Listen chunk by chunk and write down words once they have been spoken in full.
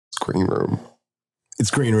Green room.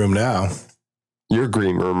 It's green room now. You're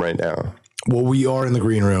green room right now. Well, we are in the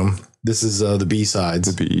green room. This is the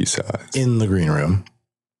B-sides. The B-sides. In the green room.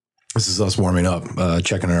 This is us warming up,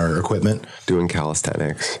 checking our equipment. Doing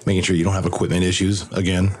calisthenics. Making sure you don't have equipment issues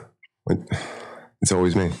again. It's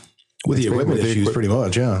always me. With the equipment issues, pretty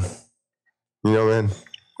much, yeah. You know, man,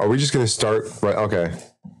 are we just going to start? Right, okay.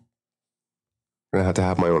 I'm going to have to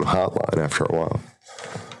have my own hotline after a while.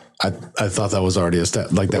 I thought that was already a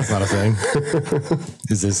step. Like, that's not a thing.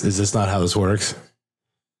 Is this not how this works?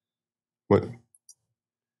 What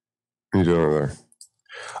are you doing over there?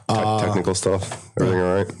 Technical stuff? Everything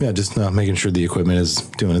all right? Yeah, just making sure the equipment is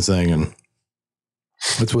doing its thing. And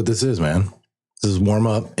that's what this is, man. This is warm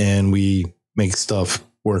up and we make stuff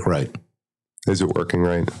work right. Is it working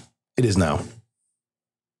right? It is now.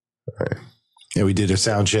 All right. Yeah, we did a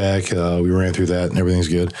sound check. We ran through that and everything's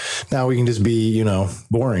good. Now we can just be,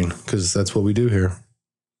 boring because that's what we do here.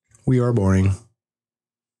 We are boring.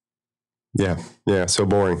 Yeah. Yeah. So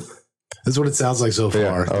boring. That's what it sounds like so far.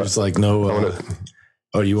 Yeah, There's like no.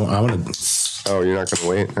 Oh, you want? I want to. Oh, you're not going to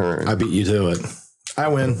wait? All right. I beat you to it. I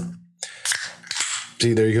win.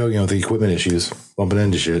 See, there you go. The equipment issues, bumping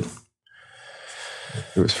into shit.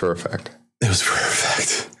 It was for effect. It was for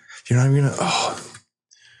effect. You're not even gonna. Oh.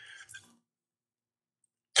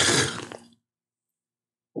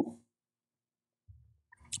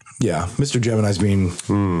 Yeah, Mr. Gemini's being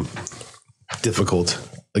difficult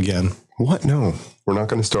again. What? No, we're not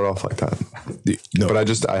going to start off like that. No, but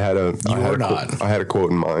I had a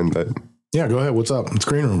quote in mind that. Yeah, go ahead. What's up? It's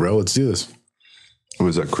green room, bro. Let's do this. It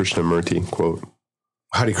was a Krishnamurti quote.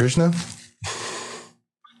 Hare Krishna?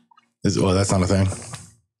 Well, that's not a thing.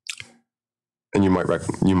 And you might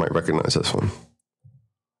recognize this one.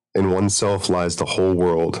 In oneself lies the whole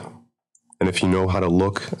world. And if you know how to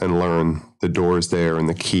look and learn, the door is there and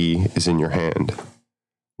the key is in your hand.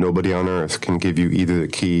 Nobody on earth can give you either the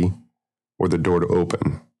key or the door to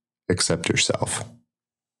open except yourself.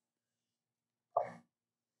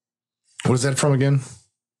 What is that from again?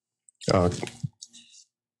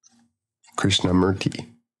 Krishnamurti.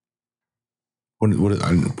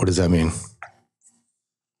 What does that mean?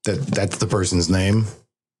 That's the person's name?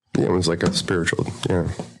 Yeah, it was like a spiritual,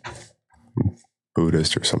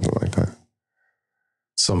 Buddhist or something like that.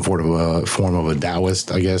 Some form of a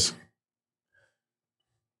Taoist, I guess.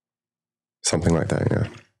 Something like that, yeah.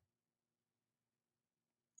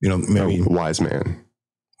 Maybe a wise man.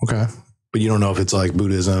 Okay, but you don't know if it's like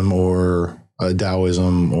Buddhism or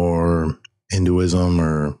Taoism or Hinduism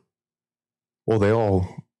or. Well, they all.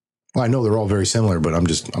 Well, I know they're all very similar, but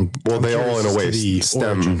they all in a way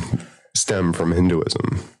stem from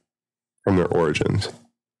Hinduism, from their origins.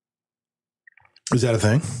 Is that a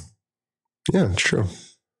thing? Yeah, it's true.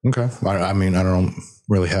 Okay. I mean, I don't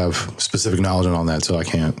really have specific knowledge on that, so I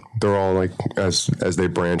can't. They're all like, as they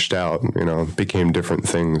branched out, became different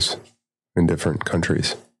things in different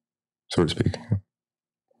countries, so to speak.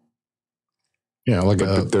 Yeah,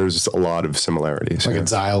 but there's a lot of similarities. Like a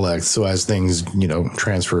dialect. So as things,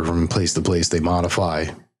 transfer from place to place, they modify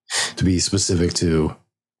to be specific to,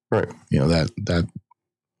 right? That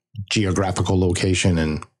geographical location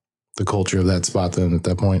and the culture of that spot. Then at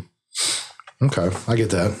that point, okay, I get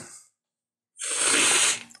that.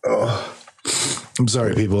 Oh, I'm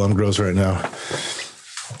sorry, people. I'm gross right now.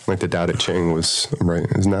 Like the Tao Te Ching was right.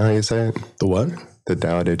 Isn't that how you say it? The what? The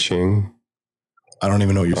Tao Te Ching. I don't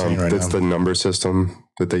even know what you're saying right now. That's the number system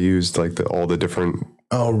that they used, like all the different.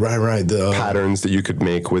 Oh, right. The patterns that you could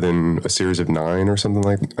make within a series of 9 or something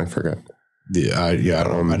like. I forget. Yeah, I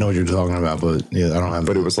don't. I know what you're talking about, but I don't have.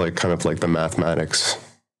 But it was like kind of like the mathematics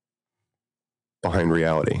behind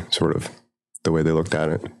reality, sort of the way they looked at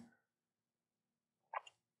it.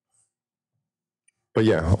 But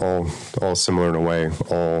yeah, all similar in a way.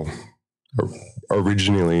 All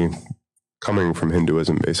originally coming from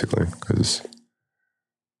Hinduism, basically, because.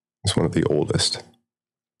 It's one of the oldest.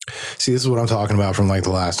 See, this is what I'm talking about from like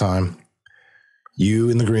the last time.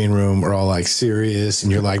 You in the green room are all like serious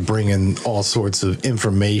and you're like bringing all sorts of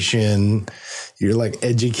information. You're like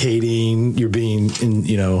educating, you're being,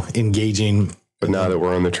 engaging. But now that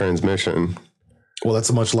we're on the transmission. Well,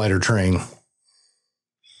 that's a much lighter train.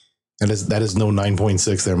 That is no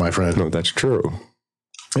 9.6 there, my friend. No, that's true.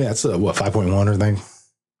 Yeah, it's 5.1 or thing.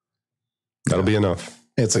 That'll be enough.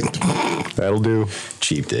 It's like, that'll do.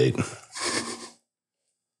 Cheap date.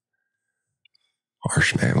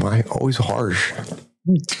 Harsh, man. Why always harsh?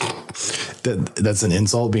 That's an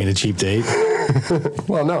insult, being a cheap date.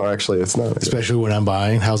 Well, no, actually, it's not. Especially when I'm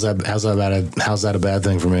buying. How's that a bad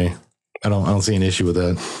thing for me? I don't see an issue with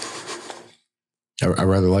that. I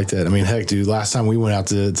rather like that. I mean, heck, dude, last time we went out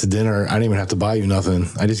to dinner, I didn't even have to buy you nothing.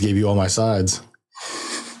 I just gave you all my sides.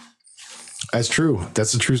 That's true.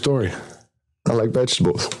 That's a true story. I like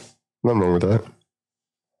vegetables. Nothing wrong with that.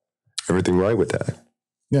 Everything right with that.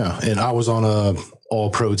 Yeah. And I was on a all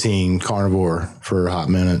protein carnivore for a hot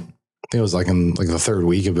minute. I think it was like in like the third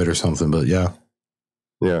week of it or something, but yeah.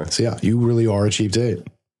 Yeah. So yeah, you really are a cheap date.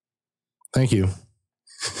 Thank you.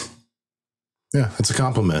 Yeah. It's a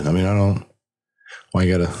compliment. I mean, I don't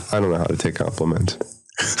know how to take compliments.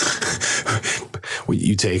 Well,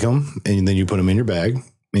 you take them and then you put them in your bag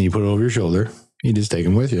and you put it over your shoulder. You just take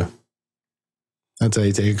them with you. That's how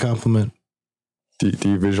you take a compliment. Do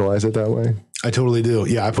you visualize it that way? I totally do.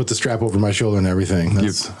 Yeah, I put the strap over my shoulder and everything.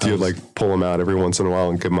 Do you like pull them out every once in a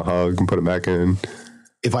while and give them a hug and put them back in?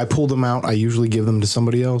 If I pull them out, I usually give them to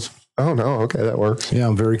somebody else. Oh, no. Okay, that works. Yeah,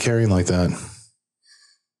 I'm very caring like that.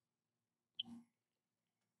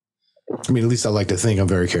 I mean, at least I like to think I'm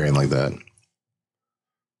very caring like that.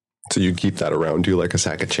 So you keep that around you like a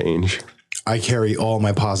sack of change? I carry all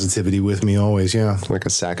my positivity with me always, yeah. Like a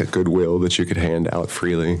sack of goodwill that you could hand out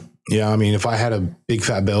freely. Yeah, I mean, if I had a big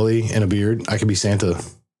fat belly and a beard, I could be Santa.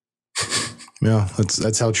 Yeah,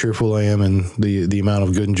 that's how cheerful I am and the amount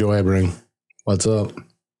of good and joy I bring. What's up?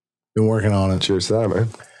 Been working on it. Cheers to that, man.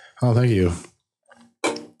 Oh, thank you.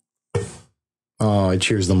 Oh, I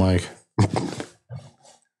cheers the mic.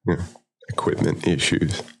 Yeah. Equipment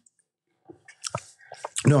issues.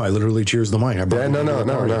 No, I literally cheers the mic.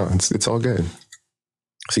 No. It's all good.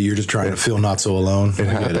 So you're just trying to feel not so alone. It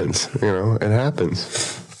happens. It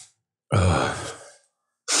happens.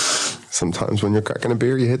 Sometimes when you're cracking a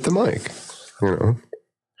beer, you hit the mic.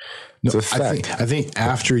 It's a fact. I think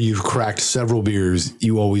after you've cracked several beers,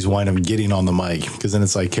 you always wind up getting on the mic because then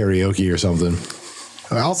it's like karaoke or something.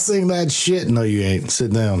 I'll sing that shit. No, you ain't.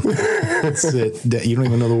 Sit down. Sit down. You don't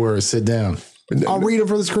even know the words. Sit down. I'll read it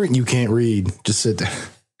for the screen. You can't read. Just sit down.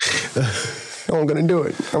 I'm going to do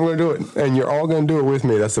it. And you're all going to do it with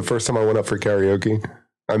me. That's the first time I went up for karaoke.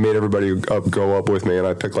 I made everybody go up with me, and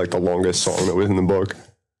I picked like the longest song that was in the book.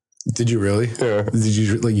 Did you really? Yeah. Did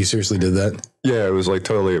you seriously did that? Yeah, it was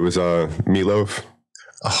Meatloaf.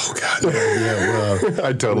 Oh God. Yeah.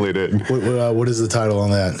 I totally did. What is the title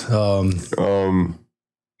on that?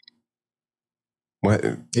 What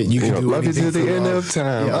you can do love you to the end love. of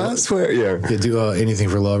time. Yeah, I swear. Yeah. You do anything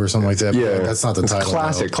for love or something like that. Yeah, that's not the title.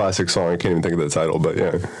 Classic song. I can't even think of the title, but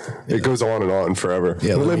yeah. It goes on and on forever.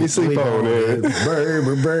 Yeah, let me sleep on it.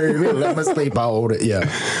 Baby, let me sleep on it. Yeah.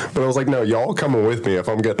 But I was like, no, y'all coming with me if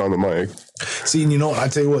I'm getting on the mic. See, you know, I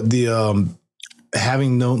tell you what, the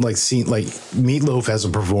having known seen Meatloaf as a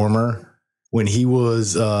performer. When he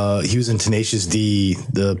was in Tenacious D,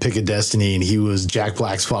 the Pick of Destiny, and he was Jack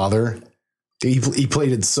Black's father. He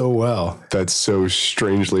played it so well. That's so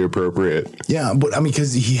strangely appropriate. Yeah, but I mean,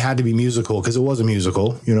 because he had to be musical, because it was a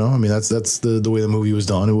musical. I mean, that's the way the movie was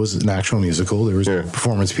done. It was an actual musical. There was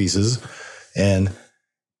performance pieces, and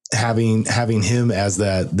having him as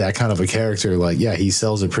that kind of a character, he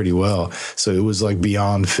sells it pretty well. So it was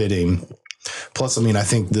beyond fitting. Plus, I mean, I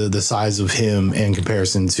think the size of him in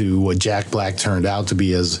comparison to what Jack Black turned out to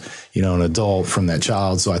be as, an adult from that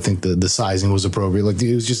child. So I think the sizing was appropriate.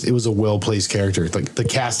 It was a well-placed character. The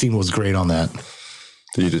casting was great on that.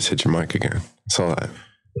 Did you just hit your mic again? I saw that.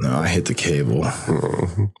 No, I hit the cable.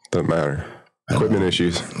 Doesn't matter. Equipment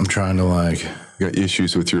issues. I'm trying to You got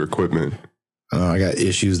issues with your equipment. I got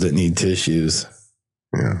issues that need tissues.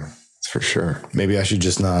 Yeah, that's for sure. Maybe I should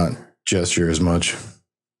just not gesture as much.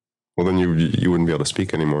 Well, then you wouldn't be able to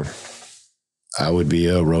speak anymore. I would be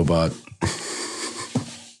a robot.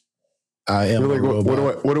 I am a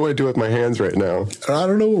robot. What do I do with my hands right now? I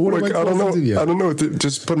don't know. I don't know.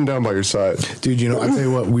 Just put them down by your side. Dude, I tell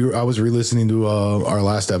you what, I was re-listening to our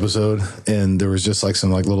last episode, and there was just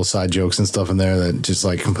some little side jokes and stuff in there that just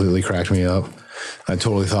completely cracked me up. I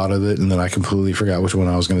totally thought of it, and then I completely forgot which one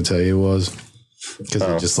I was going to tell you it was. Because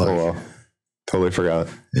it just totally forgot.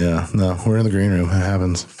 Yeah, no, we're in the green room. It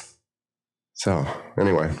happens. So,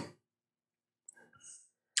 anyway.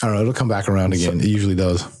 I don't know. It'll come back around again. It usually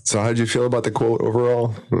does. So how did you feel about the quote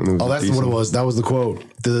overall? Oh, that's what it was. That was the quote.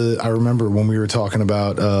 I remember when we were talking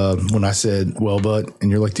about when I said well butt,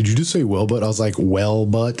 and you're like, did you just say well butt? I was like, well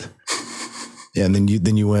butt. Yeah, and then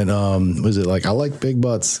you went, was it I like big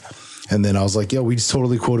butts? And then I was like, yeah, we just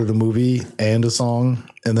totally quoted a movie and a song.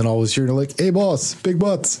 And then I was hearing hey boss, big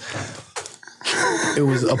butts. It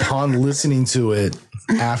was upon listening to it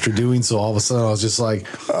after doing so, all of a sudden I was just like,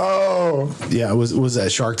 oh yeah, was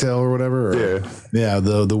that Shark Tale or whatever? Yeah,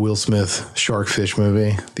 the Will Smith shark fish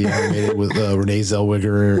movie, the animated with Renee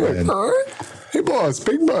Zellweger and hey boss,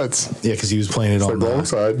 big butts. Yeah, because he was playing it on the wrong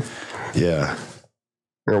side. Yeah,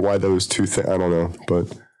 Or why those two things? I don't know,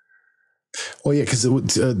 but Well, yeah, because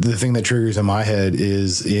the thing that triggers in my head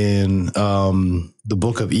is in the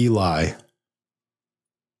book of Eli.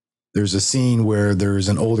 There's a scene where there's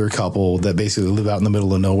an older couple that basically live out in the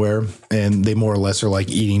middle of nowhere, and they more or less are like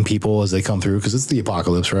eating people as they come through because it's the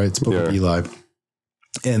apocalypse, right? It's book of Eli.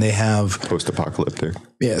 And they have post-apocalyptic.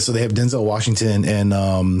 Yeah, so they have Denzel Washington and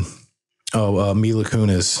Mila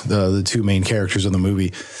Kunis, the two main characters of the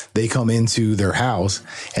movie. They come into their house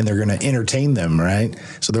and they're going to entertain them, right?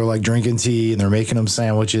 So they're like drinking tea and they're making them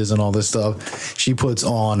sandwiches and all this stuff. She puts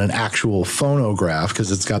on an actual phonograph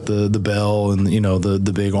because it's got the bell and, you know,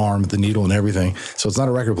 the big arm with the needle and everything. So it's not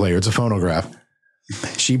a record player, it's a phonograph.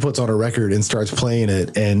 She puts on a record and starts playing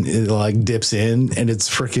it, and it like dips in, and it's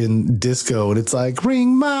freaking disco, and it's like,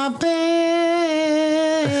 ring my bell,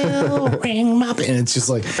 ring my bell. And it's just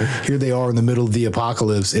like, here they are in the middle of the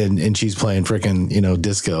apocalypse, and she's playing freaking, you know,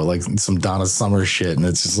 disco, like some Donna Summer shit. And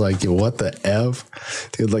it's just like, what the F?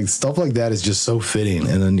 Dude, like stuff like that is just so fitting.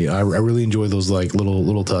 And then I really enjoy those like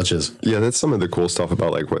little touches. Yeah, that's some of the cool stuff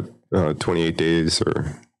about like what 28 days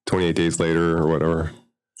or 28 days later or whatever.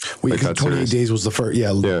 Wait, like 28 days was the first. Yeah,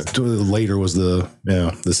 later was the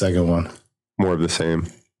second one. More of the same.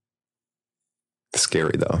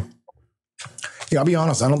 Scary though. Yeah, I'll be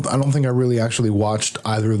honest. I don't think I really actually watched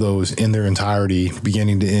either of those in their entirety,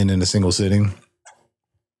 beginning to end, in a single sitting.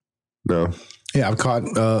 No. Yeah, I've caught.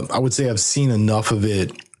 I would say I've seen enough of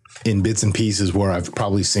it in bits and pieces where I've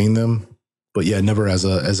probably seen them, but yeah, never as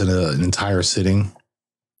an entire sitting.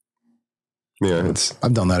 Yeah,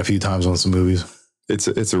 I've done that a few times on some movies. It's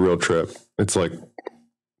a real trip. It's like,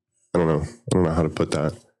 I don't know how to put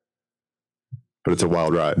that, but it's a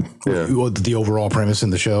wild ride. Yeah. The overall premise in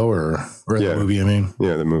the show or the movie, I mean?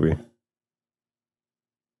 Yeah, the movie.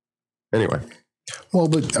 Anyway. Well,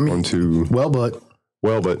 but I mean,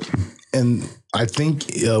 and I think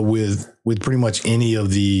with pretty much any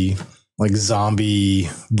of the like zombie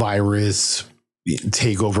virus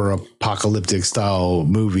takeover apocalyptic style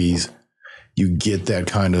movies, you get that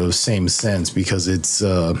kind of same sense because it's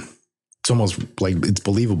almost like it's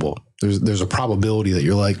believable. There's a probability that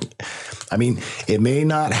you're like, I mean, it may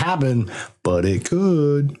not happen, but it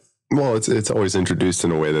could. Well, it's always introduced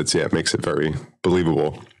in a way that's makes it very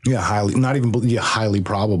believable. Yeah, highly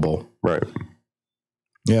probable. Right.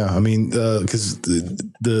 Yeah, I mean, because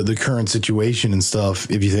the current situation and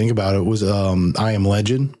stuff, if you think about it, was I Am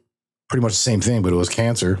Legend, pretty much the same thing, but it was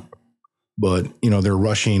cancer. But, you know, they're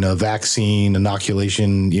rushing a vaccine,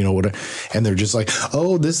 inoculation, you know, whatever. And they're just like,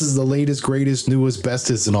 oh, this is the latest, greatest, newest,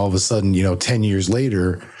 bestest. And all of a sudden, you know, 10 years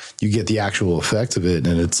later, you get the actual effect of it.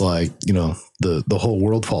 And it's like, you know, the whole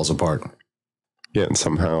world falls apart. Yeah. And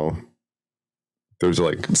somehow there's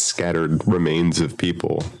like scattered remains of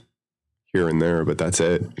people here and there, but that's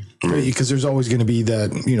it. Because there's always going to be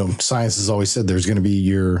that, you know, science has always said there's going to be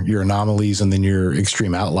your anomalies and then your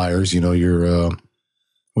extreme outliers, you know, your,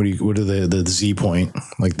 what are the Z point,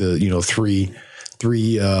 like the, you know, three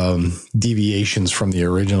deviations from the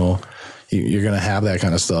original. You're going to have that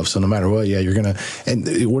kind of stuff. So no matter what, yeah, you're going to, and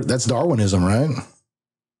that's Darwinism, right?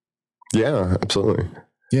 Yeah, absolutely.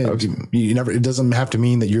 Yeah. You never, it doesn't have to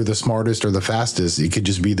mean that you're the smartest or the fastest. It could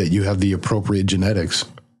just be that you have the appropriate genetics.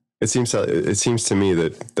 It seems to me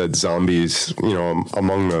that zombies, you know,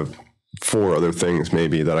 among the 4 other things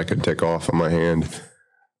maybe that I could tick off on my hand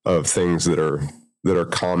of things that are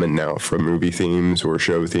common now from movie themes or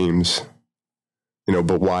show themes, you know,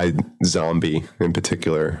 but why zombie in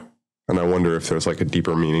particular? And I wonder if there's like a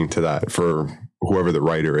deeper meaning to that for whoever the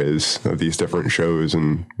writer is of these different shows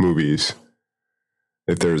and movies.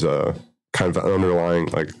 If there's a kind of an underlying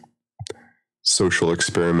like social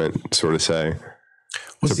experiment, sort of say,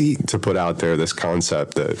 to put out there this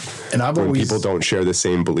concept that when people don't share the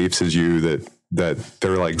same beliefs as you, that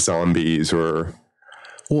they're like zombies or.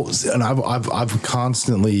 Well, and I've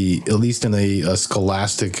constantly, at least in a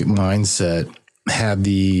scholastic mindset, had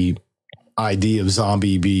the idea of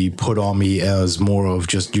zombie be put on me as more of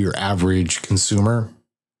just your average consumer,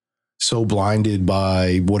 so blinded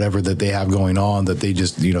by whatever that they have going on that they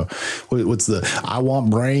just, you know, what's I want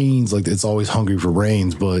brains, like it's always hungry for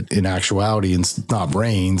brains, but in actuality it's not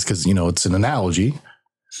brains because, you know, it's an analogy.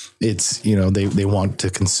 It's, you know, they want to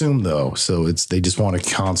consume though, so they just want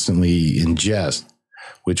to constantly ingest.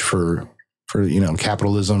 Which for you know,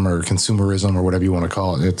 capitalism or consumerism or whatever you want to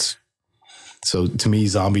call it, it's so to me,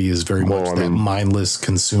 zombie is very much that mindless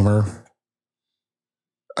consumer.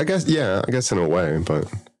 I guess in a way, but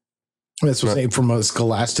that's what I'm saying from a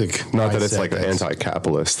scholastic. Not that it's like an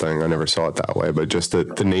anti-capitalist thing. I never saw it that way, but just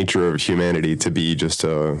the nature of humanity to be just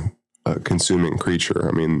a consuming creature.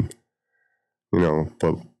 I mean, you know,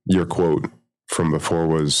 but your quote from before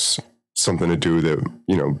was something to do that,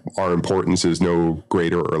 you know, our importance is no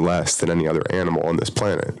greater or less than any other animal on this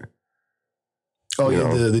planet. Oh, you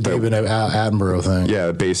know, the David Attenborough thing.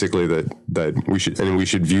 Yeah, basically that we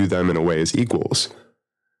should view them in a way as equals.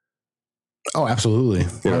 Oh, absolutely.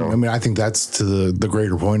 You know? I mean, I think that's to the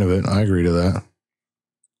greater point of it. I agree to that.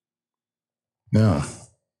 Yeah.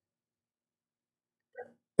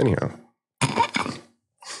 Anyhow.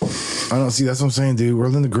 I don't see. That's what I'm saying, dude. We're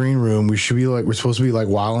in the green room. We should be like, we're supposed to be like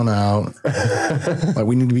wilding out. Like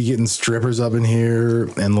we need to be getting strippers up in here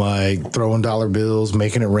and like throwing dollar bills,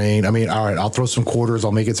 making it rain. I mean, all right, I'll throw some quarters.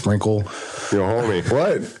 I'll make it sprinkle. Yo, homie,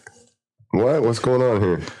 what? What's going on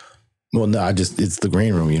here? Well, no, it's the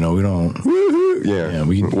green room. You know, we don't. Yeah,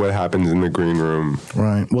 what happens in the green room?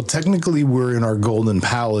 Right. Well, technically, we're in our golden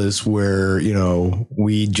palace where, you know,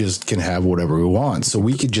 we just can have whatever we want. So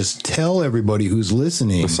we could just tell everybody who's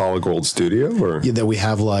listening. The solid gold studio? Or? Yeah, that we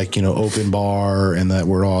have like, you know, open bar and that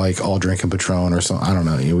we're all drinking Patron or something. I don't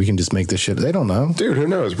know. You know, we can just make this shit. They don't know. Dude, who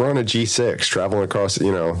knows? We're on a G6 traveling across,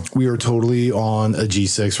 you know. We are totally on a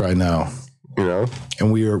G6 right now. You know,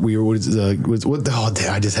 and we were what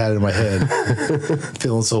I just had it in my head,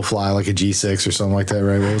 feeling so fly like a G6 or something like that,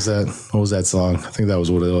 right? What was that song? I think that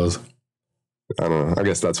was what it was. I don't know. I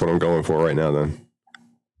guess that's what I'm going for right now. Then,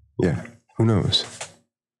 yeah. Who knows?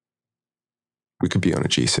 We could be on a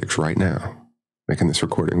G6 right now, making this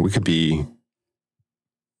recording. We could be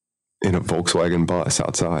in a Volkswagen bus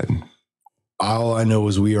outside. All I know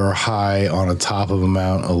is we are high on the top of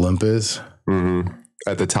Mount Olympus. Mm-hmm.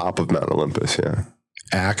 At the top of Mount Olympus, yeah.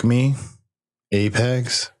 Acme,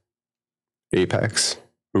 Apex.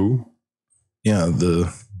 Who? Yeah,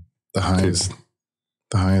 the highest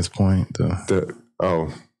point.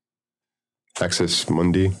 Axis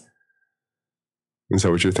Mundi. Is that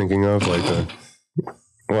what you're thinking of? Like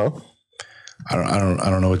well, I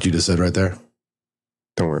don't know what you just said right there.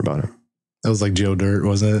 Don't worry about it. That was like Joe Dirt,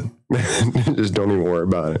 wasn't it? Just don't even worry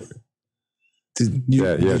about it.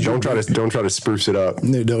 Don't try to spruce it up.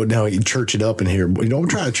 No, you church it up in here. You don't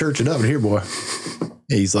try to church it up in here, boy.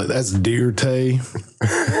 Yeah, he's like, that's deer tay.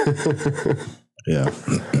 Yeah.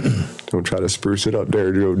 Don't try to spruce it up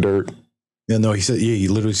there, Joe Dirt. Yeah, no, he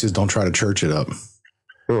literally says, don't try to church it up.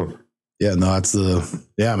 Oh. Yeah, no,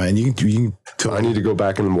 man. You can I need to go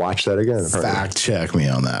back and watch that again. Fact check me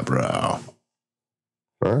on that, bro. All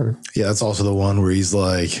right. Yeah, that's also the one where he's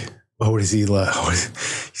like, what is he like?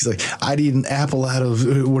 He's like, I'd eat an apple out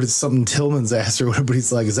of what is something Tillman's ass or whatever. But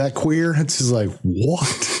he's like, is that queer? It's just like,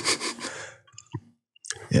 what?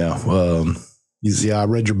 Yeah. I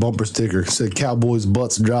read your bumper sticker. It said cowboys'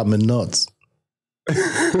 butts drive me nuts.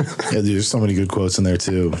 Yeah, there's so many good quotes in there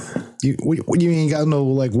too. You ain't got no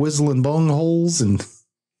like whistling bung holes and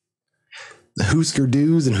Hoosker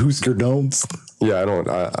do's and Hoosker don'ts. Yeah,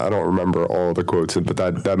 I don't remember all the quotes, but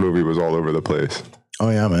that movie was all over the place. Oh,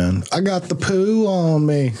 yeah, man. I got the poo on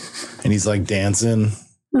me. And he's like dancing.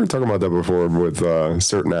 We were talking about that before with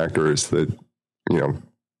certain actors that, you know,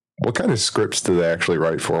 what kind of scripts do they actually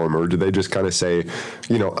write for them? Or do they just kind of say,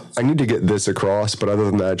 you know, I need to get this across, but other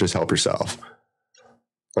than that, just help yourself?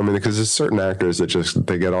 I mean, because there's certain actors that just,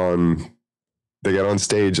 they get on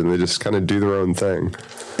stage and they just kind of do their own thing.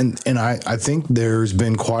 And I think there's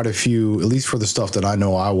been quite a few, at least for the stuff that I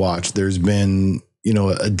know I watch, there's been, you know,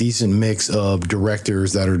 a decent mix of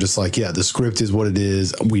directors that are just like, yeah, the script is what it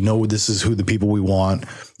is. We know this is who the people we want.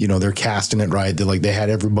 You know, they're casting it right. They're like, they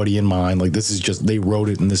had everybody in mind. Like, this is just, they wrote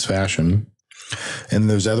it in this fashion. And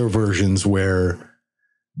there's other versions where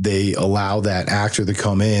they allow that actor to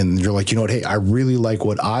come in and you're like, you know what? Hey, I really like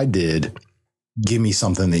what I did. Give me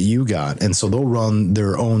something that you got. And so they'll run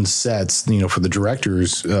their own sets, you know, for the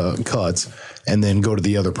director's cuts, and then go to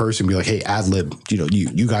the other person and be like, hey, ad lib, you know,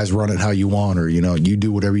 you guys run it how you want, or, you know, you do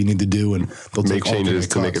whatever you need to do. And they'll make changes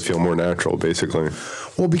to make it feel more natural, basically.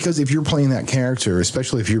 Well, because if you're playing that character,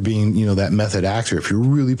 especially if you're being, you know, that method actor, if you're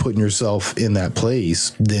really putting yourself in that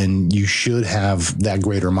place, then you should have that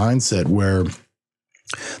greater mindset where,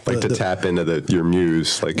 like to tap into your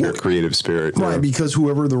muse, like your creative spirit. Right, yeah. Because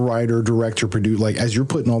whoever the writer, director, producer, like as you're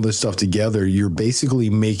putting all this stuff together, you're basically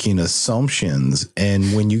making assumptions.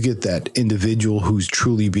 And when you get that individual who's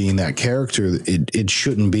truly being that character, it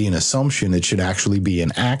shouldn't be an assumption. It should actually be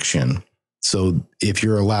an action. So if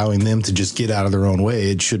you're allowing them to just get out of their own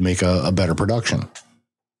way, it should make a better production.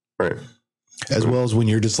 Right. As well as when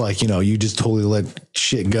you're just like, you know, you just totally let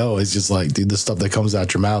shit go. It's just like, dude, the stuff that comes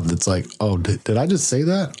out your mouth, it's like, oh, did I just say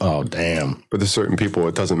that? Oh, damn. But there's certain people,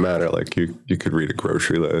 it doesn't matter. Like you could read a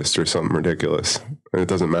grocery list or something ridiculous and it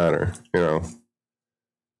doesn't matter, you know?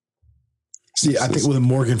 See, I think with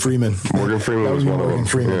Morgan Freeman. Morgan Freeman was one of them.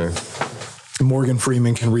 Freeman. Yeah. Morgan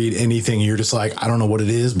Freeman can read anything. You're just like, I don't know what it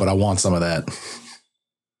is, but I want some of that.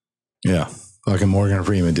 Yeah. Fucking Morgan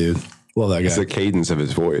Freeman, dude. Love that guy. It's the cadence of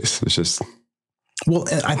his voice. It's just. Well,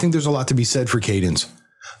 and I think there's a lot to be said for cadence,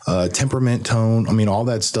 temperament, tone. I mean, all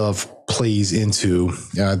that stuff plays into.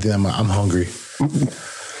 I'm hungry.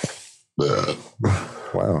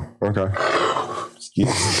 Wow. Okay.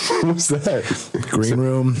 What's that? Green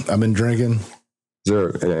room. I've been drinking. Is there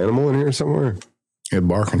an animal in here somewhere? A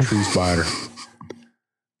barking tree spider.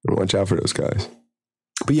 Watch out for those guys.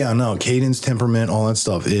 But yeah, no, cadence, temperament, all that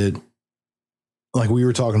stuff. It, like we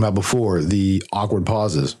were talking about before, the awkward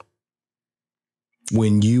pauses.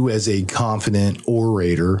 When you, as a confident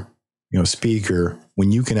orator, speaker,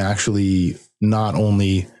 when you can actually not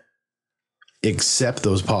only accept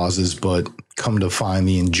those pauses, but come to find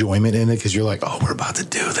the enjoyment in it, because you're like, oh, we're about to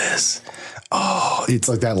do this. Oh, it's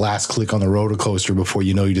like that last click on the roller coaster before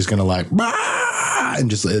you know you're just gonna like, bah! And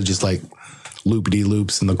just like loopity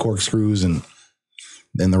loops and the corkscrews, and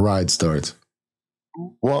then the ride starts.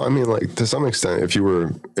 Well, I mean, like to some extent, if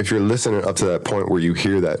you're listening up to that point where you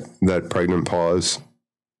hear that pregnant pause,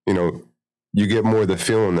 you get more the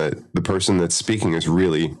feeling that the person that's speaking is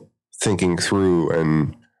really thinking through,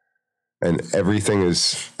 and everything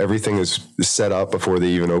is set up before they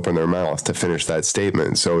even open their mouth to finish that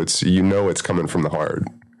statement. So it's coming from the heart,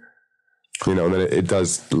 and then it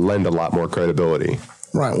does lend a lot more credibility.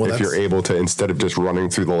 Right. Well, if you're able to, instead of just running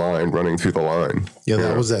through the line. Yeah,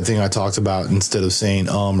 that was that thing I talked about. Instead of saying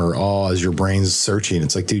or aw as your brain's searching,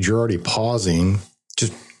 it's like, dude, you're already pausing.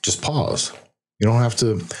 Just pause. You don't have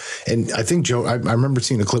to. And I think I remember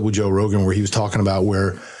seeing a clip with Joe Rogan where he was talking about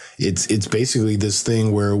where it's basically this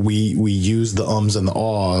thing where we use the ums and the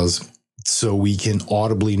ahs so we can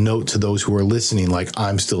audibly note to those who are listening, like,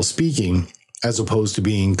 I'm still speaking, as opposed to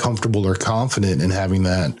being comfortable or confident and having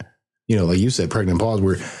that, like you said, pregnant pause,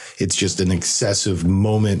 where it's just an excessive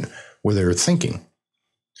moment where they're thinking.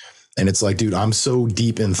 And it's like, dude, I'm so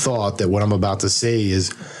deep in thought that what I'm about to say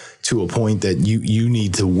is to a point that you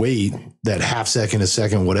need to wait that half second, a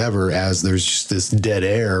second, whatever, as there's just this dead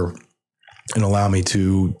air, and allow me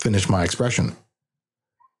to finish my expression,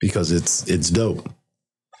 because it's dope.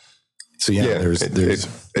 So yeah,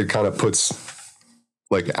 it kind of puts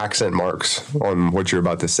like accent marks on what you're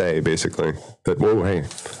about to say, basically. That, whoa, hey,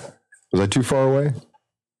 was I too far away?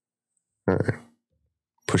 All right.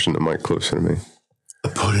 Pushing the mic closer to me. I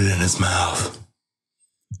put it in his mouth.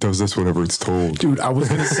 Does this whenever it's told. Dude, I was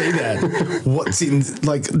going to say that.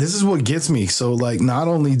 This is what gets me. So, like, not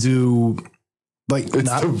only do...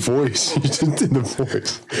 the voice. You just did the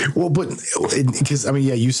voice. Well, but because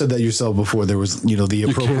you said that yourself before. There was, the appropriate.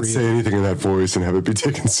 You can't say anything in that voice and have it be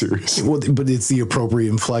taken seriously. Well, but it's the appropriate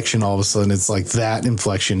inflection. All of a sudden, it's like that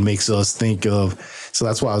inflection makes us think of. So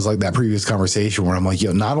that's why I was like that previous conversation where I'm like,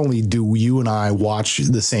 not only do you and I watch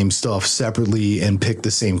the same stuff separately and pick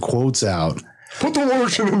the same quotes out. Put the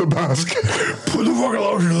lotion in the basket. Put the fucking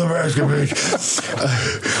lotion in the basket,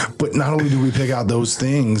 bitch. But not only do we pick out those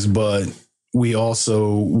things, but we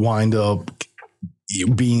also wind up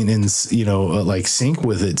being in, like sync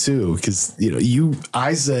with it too. Cause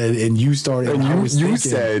I said, and you started, and you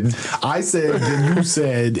said, and you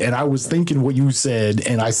said, and I was thinking what you said,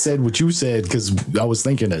 and I said what you said, cause I was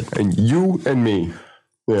thinking it. And you and me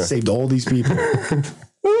saved all these people.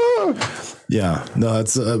 Yeah, no,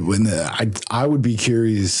 that's I would be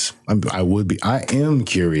curious. I am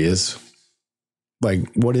curious.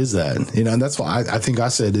 Like, what is that? And that's why I think I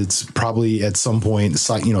said it's probably at some point,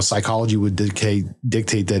 psychology would dictate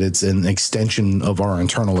that it's an extension of our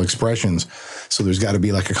internal expressions. So there's got to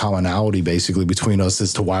be like a commonality basically between us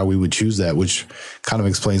as to why we would choose that, which kind of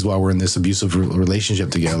explains why we're in this abusive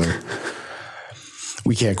relationship together.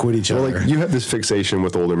 We can't quit each other. Like, you have this fixation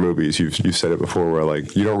with older movies. You've said it before, where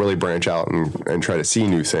like you don't really branch out and try to see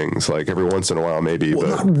new things. Like every once in a while, maybe.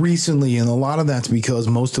 Well, not recently, and a lot of that's because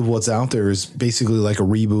most of what's out there is basically like a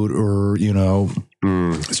reboot or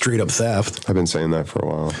straight up theft. I've been saying that for a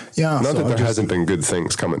while. Yeah, not that there hasn't been good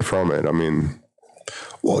things coming from it. I mean,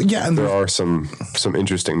 well, yeah, and there are some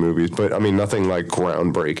interesting movies, but I mean, nothing like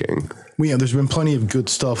groundbreaking. Well, yeah, there's been plenty of good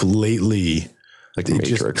stuff lately, like The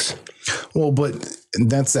Matrix. But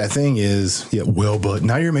that's that thing is, but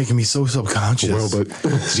now you're making me so subconscious.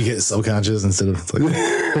 Did you get subconscious instead of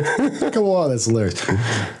like, come on, that's hilarious.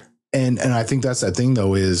 And I think that's that thing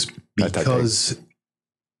though, is because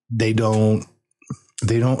they don't,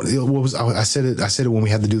 what was, I said it when we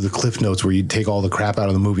had to do the cliff notes where you take all the crap out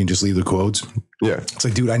of the movie and just leave the quotes. Yeah. It's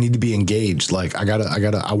like, dude, I need to be engaged. Like I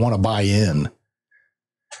want to buy in.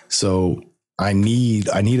 So I need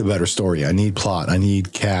a better story. I need plot. I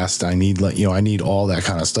need cast. I need I need all that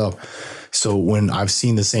kind of stuff. So when I've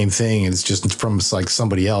seen the same thing and it's just from like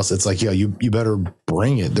somebody else, it's like, you better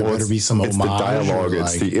bring it. There better be some homage. It's the dialogue.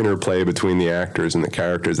 It's the interplay between the actors and the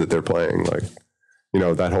characters that they're playing. Like,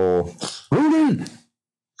 that whole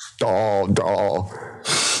doll.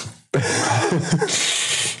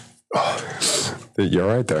 You're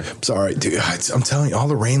right there. Sorry, dude. I'm telling you, all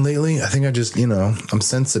the rain lately, I think I just, I'm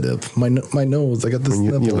sensitive. My nose, I got this.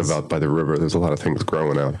 You live out by the river. There's a lot of things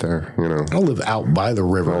growing out there, I don't live out by the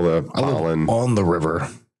river. All the I pollen. live on the river.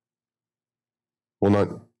 Well, not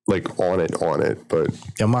like on it, but.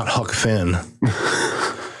 Yeah, I'm not Huck Finn.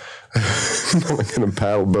 Like in a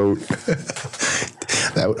paddle boat.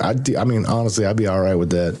 Honestly, I'd be all right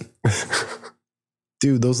with that.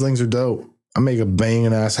 Dude, those things are dope. I make a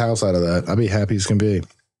banging ass house out of that. I'd be happy as can be.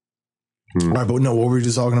 All right, but no, what were we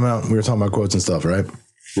just talking about? We were talking about quotes and stuff, right?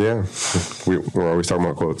 Yeah, we're always talking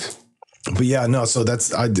about quotes. But yeah, no. So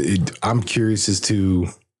I'm curious as to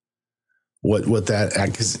what that,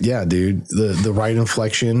 because yeah, dude, the right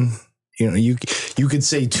inflection. You could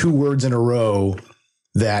say 2 words in a row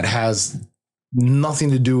that has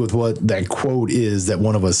nothing to do with what that quote is that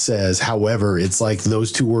one of us says. However, it's like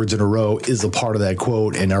those 2 words in a row is a part of that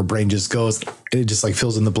quote, and our brain just goes, and it just like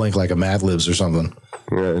fills in the blank like a Mad Libs or something.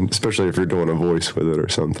 Yeah, and especially if you're doing a voice with it or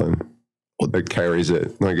something. That carries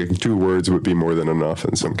it. Like 2 words would be more than enough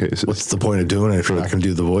in some cases. What's the point of doing it if you're not going to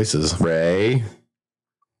do the voices? Ray.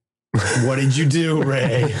 What did you do,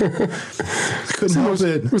 Ray? Couldn't help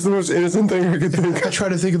it. It was the most innocent thing I could think. I try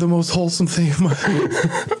to think of the most wholesome thing.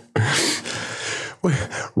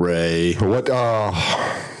 Ray. What?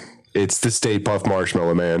 It's the Stay Puft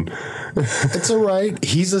Marshmallow Man. It's all right.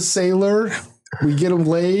 He's a sailor. We get him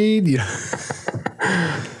laid.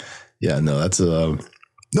 Yeah, no, that's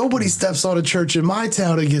nobody steps on a church in my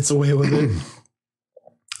town and gets away with it.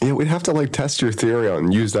 Yeah, we'd have to like test your theory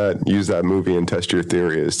on use that movie and test your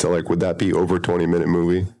theory as to like, would that be over 20-minute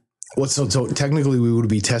movie? Well, so technically we would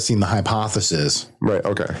be testing the hypothesis. Right.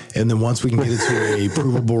 Okay. And then once we can get it to a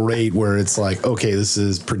provable rate where it's like, okay, this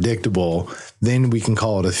is predictable, then we can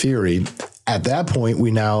call it a theory. At that point, we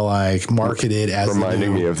now like market it as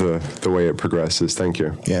reminding me of the way it progresses. Thank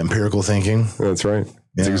you. Yeah. Empirical thinking. That's right.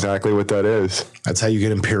 That's exactly what that is. That's how you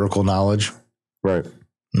get empirical knowledge. Right.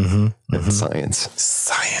 Mm-hmm. It's science.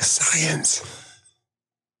 Science.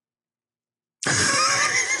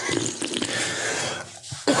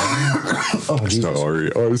 Oh, Jesus. Sorry,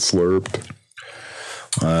 I slurped.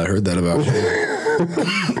 I heard that about you.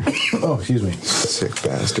 Oh, excuse me. Sick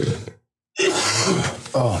bastard.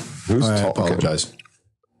 Oh, who's I talking? apologize.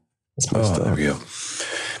 That's messed up. There we go.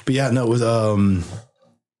 But yeah, no, it was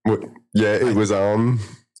What? Yeah, it was Yeah,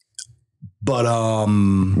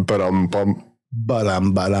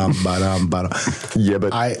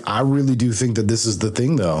 but I really do think that this is the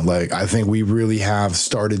thing though. Like, I think we really have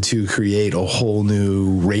started to create a whole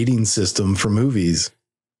new rating system for movies.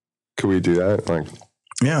 Could we do that? Like,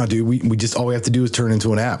 yeah, dude, we just, all we have to do is turn it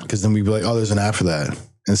into an app, because then we'd be like, oh, there's an app for that.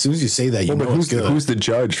 And as soon as you say that, you know it's good. Who's the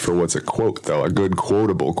judge for what's a quote though? A good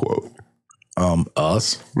quotable quote?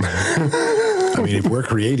 Us. I mean, if we're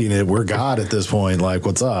creating it, we're God at this point. Like,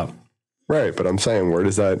 what's up? Right, but I'm saying, where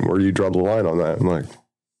do you draw the line on that? I'm like,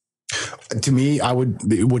 to me,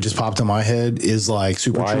 it would just pop to my head is like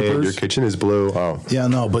Super Troopers. Your kitchen is blue. Oh, yeah,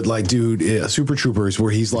 no, but like, dude, Super Troopers,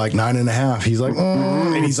 where he's like 9.5. He's like,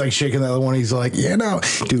 and he's like shaking the other one. He's like, yeah, no,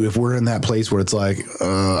 dude. If we're in that place where it's like,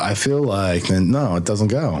 I feel like, then no, it doesn't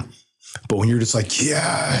go. But when you're just like,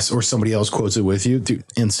 yes, or somebody else quotes it with you, dude,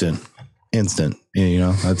 instant.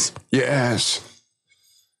 That's yes.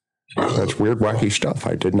 That's weird, wacky stuff.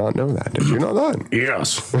 I did not know that. Did you know that?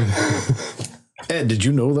 Yes. Ed, did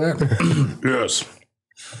you know that? Yes.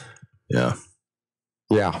 Yeah.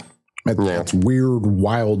 Yeah. That's weird,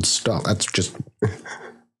 wild stuff. That's just.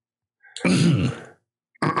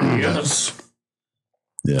 Yes.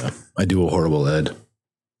 Yeah. I do a horrible Ed.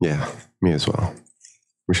 Yeah. Me as well.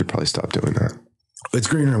 We should probably stop doing that. It's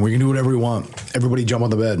green room. We can do whatever we want. Everybody jump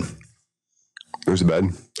on the bed. There's a bed.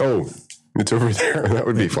 Oh, it's over there. That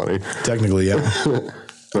would be funny. Technically, yeah.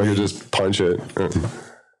 I could just punch it.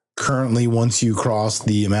 Currently, once you cross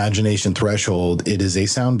the imagination threshold, it is a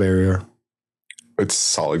sound barrier. It's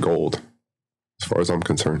solid gold, as far as I'm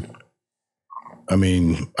concerned. I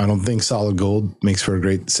mean, I don't think solid gold makes for a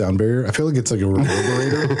great sound barrier. I feel like it's like a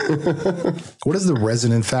reverberator. What is the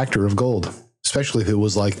resonant factor of gold? Especially if it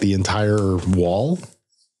was like the entire wall?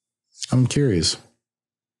 I'm curious.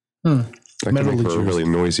 That could make for a really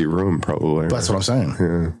noisy room, probably. That's what I'm saying.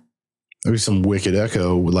 Yeah. There's some wicked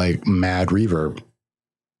echo with like mad reverb.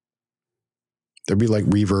 There'd be like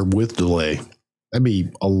reverb with delay. That'd be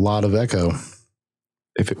a lot of echo.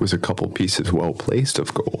 If it was a couple pieces well placed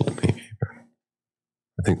of gold, maybe.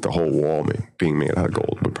 I think the whole wall being made out of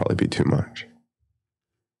gold would probably be too much.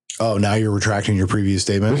 Oh, now you're retracting your previous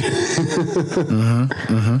statement? I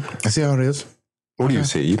see how it is. What do you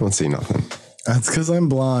see? You don't see nothing. That's because I'm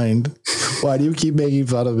blind. Why do you keep making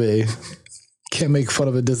fun of me? Can't make fun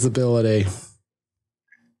of a disability.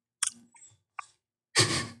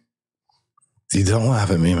 You don't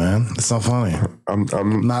laugh at me, man. It's not funny. I'm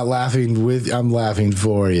not laughing with. I'm laughing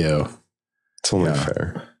for you. It's only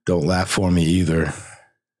fair. Don't laugh for me either.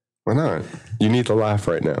 Why not? You need to laugh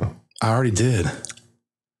right now. I already did.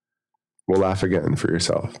 We'll laugh again for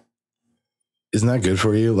yourself. Isn't that good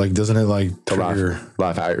for you? Like, doesn't it like to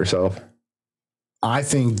laugh at yourself? I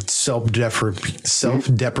think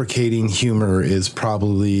self-deprecating humor is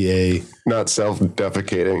probably not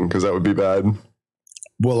self-defecating, because that would be bad.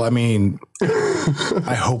 Well, I mean,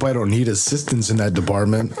 I hope I don't need assistance in that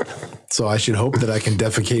department. So I should hope that I can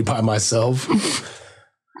defecate by myself.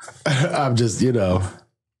 I'm just,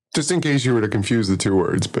 just in case you were to confuse the two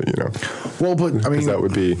words, but Well, but I mean, that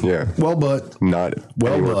would be, Well, but not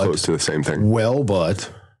anywhere close to the same thing. Well, but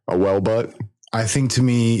a well, but I think to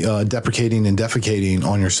me, deprecating and defecating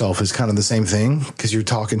on yourself is kind of the same thing because you're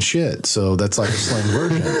talking shit. So that's like a slang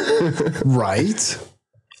version, right?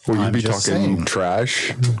 Will you be talking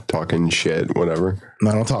trash, talking shit, whatever? No,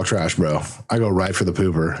 I don't talk trash, bro. I go right for the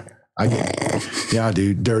pooper. Yeah,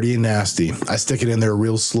 dude, dirty and nasty. I stick it in there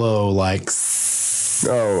real slow, like.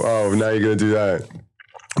 Oh, now you're gonna do that.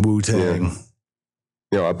 Wu-Tang.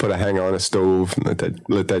 Yeah. I put a hanger on a stove and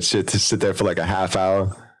let that shit just sit there for like a half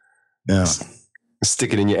hour. Yeah.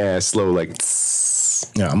 Stick it in your ass slow, like.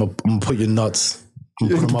 Yeah, I'm gonna put your nuts. Put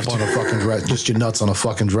them up on a fucking dress, just your nuts on a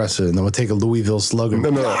fucking dresser, and then we'll take a Louisville Slugger.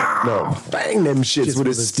 No. Bang them shits with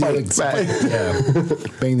a spike bat. Yeah.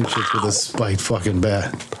 Bang them shits with a spiked fucking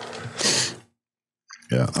bat.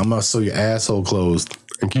 Yeah, I'm gonna sew your asshole closed.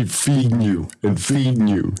 And keep feeding you and feeding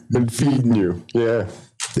you and feeding you. Yeah.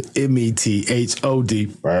 The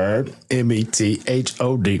METHOD.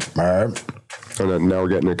 METHOD. Oh, no, now we're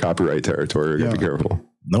getting into copyright territory. We gotta be careful.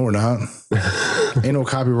 No, we're not. Ain't no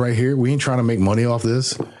copyright here. We ain't trying to make money off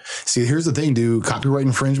this. See, here's the thing, dude. Copyright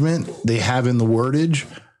infringement, they have in the wordage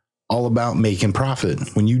all about making profit.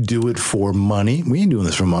 When you do it for money, we ain't doing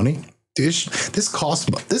this for money. This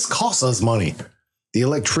costs us money. The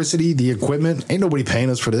electricity, the equipment, ain't nobody paying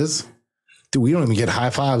us for this. Dude, we don't even get high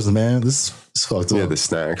fives, man. This is fucked up. Yeah, the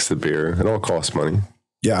snacks, the beer, it all costs money.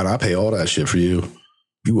 Yeah, and I pay all that shit for you.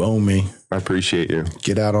 You owe me. I appreciate you.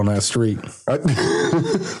 Get out on that street.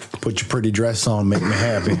 Put your pretty dress on, make me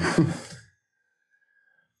happy.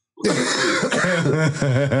 It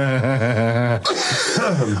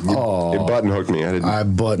button hooked me. I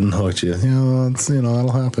button hooked you.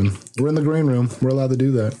 That'll happen. We're in the green room. We're allowed to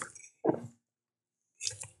do that.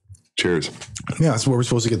 Cheers. Yeah, that's where we're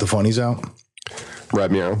supposed to get the funnies out. Right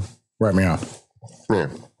meow. Right meow. Yeah.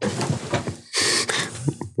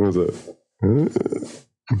 What was it?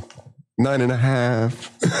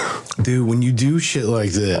 9.5. Dude, when you do shit like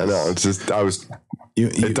this. I know. It's just,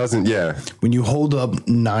 it doesn't, yeah. When you hold up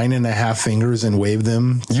 9.5 fingers and wave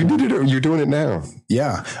them. You did it. You're doing it now.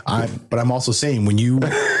 Yeah. But I'm also saying when you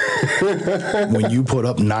put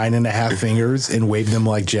up 9.5 fingers and wave them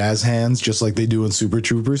like jazz hands, just like they do in Super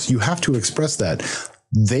Troopers, you have to express that.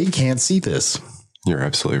 They can't see this. You're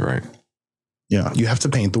absolutely right. Yeah. You have to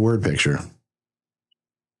paint the word picture.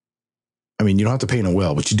 I mean, you don't have to paint it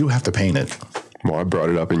well, but you do have to paint it. Well, I brought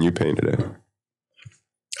it up and you painted it.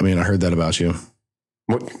 I mean, I heard that about you.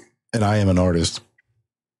 What? And I am an artist.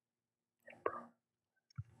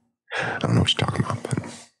 I don't know what you're talking about, but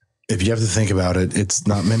if you have to think about it, it's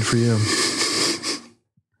not meant for you.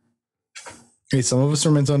 Hey, some of us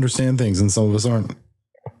are meant to understand things and some of us aren't.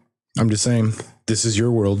 I'm just saying, this is your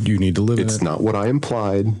world. You need to live in it. It's not what I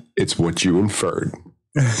implied. It's what you inferred.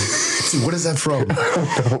 What is that from?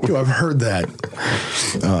 Dude, I've heard that.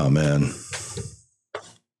 Oh, man.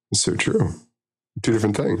 It's so true. Two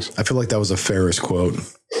different things. I feel like that was a Ferris quote.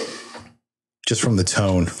 Just from the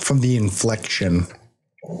tone, from the inflection.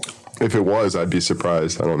 If it was, I'd be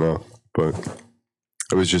surprised. I don't know. But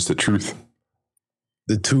it was just the truth.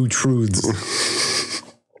 The two truths.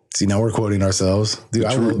 See, now we're quoting ourselves.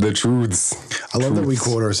 Dude, the truths. I love that we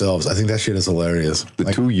quote ourselves. I think that shit is hilarious.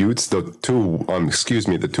 The two youths, the two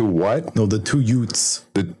what? No, the two youths.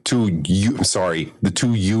 The two youths.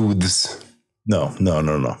 No.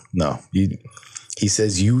 He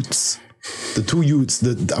says youths. The two youths.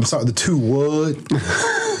 The two what?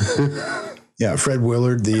 Yeah, Fred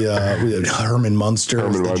Willard, the Herman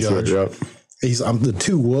Munster, the judge. Yep. I'm the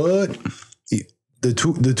two what? the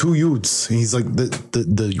two youths. He's like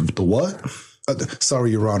the what?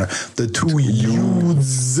 Sorry, Your Honor. The two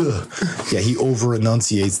youths. Yeah, he over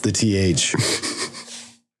enunciates the th.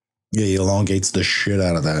 Yeah, he elongates the shit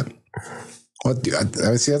out of that. What?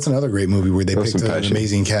 I see. That's another great movie where they picked an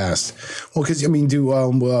amazing cast. Well, because I mean, do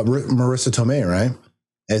Marissa Tomei, right,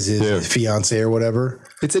 as his fiance or whatever.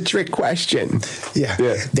 It's a trick question. Yeah.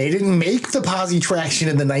 They didn't make the posi traction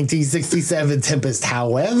in the 1967 Tempest.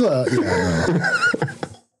 However, awesome.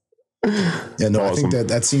 I think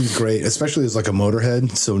that seems great, especially as like a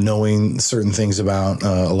motorhead. So knowing certain things about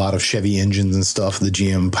a lot of Chevy engines and stuff, the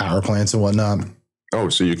GM power plants and whatnot. Oh,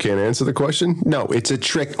 so you can't answer the question? No, it's a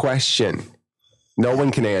trick question. No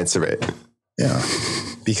one can answer it. Yeah,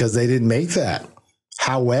 because they didn't make that.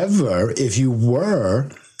 However, if you were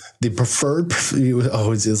the preferred,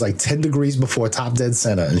 it's like 10 degrees before top dead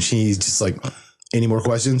center. And she's just like, any more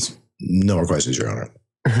questions? No more questions, Your Honor.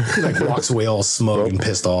 He like walks away all smug and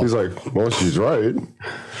pissed off. He's like, well, she's right.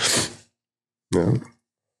 Yeah.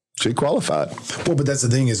 She qualified. Well, but that's the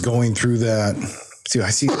thing is going through that. See,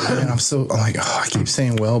 I keep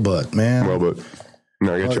saying man. Well, but.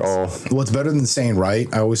 No, I get you all. What's better than saying right?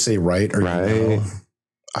 I always say right or right.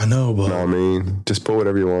 I know, but. No, I mean, just put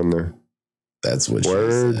whatever you want in there. That's what she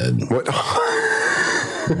said. What?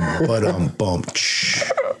 But bump.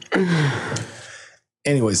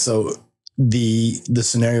 Anyway, so the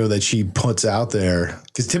scenario that she puts out there,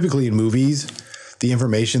 because typically in movies, the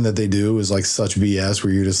information that they do is like such BS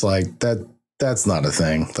where you're just like that's not a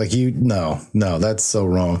thing. Like no, that's so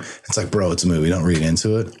wrong. It's like, bro, it's a movie. Don't read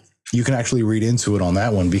into it. You can actually read into it on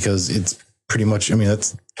that one because it's pretty much, I mean,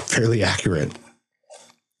 that's fairly accurate.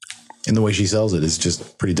 And the way she sells it is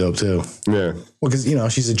just pretty dope too. Yeah. Well, because,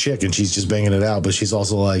 she's a chick and she's just banging it out, but she's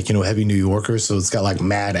also like, heavy New Yorker. So it's got like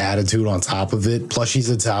mad attitude on top of it. Plus she's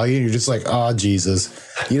Italian. You're just like, oh, Jesus.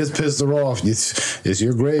 You just pissed her off. It's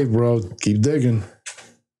your grave, bro. Keep digging.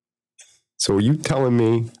 So are you telling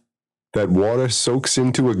me that water soaks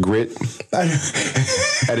into a grit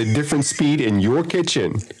at a different speed in your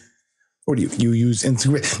kitchen? Or do you use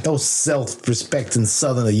instant grits? No self-respecting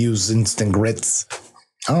Southerner use instant grits.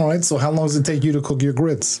 All right, so how long does it take you to cook your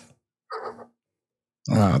grits?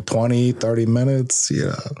 20, 30 minutes,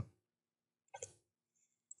 yeah.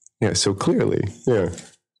 Yeah, so clearly, yeah.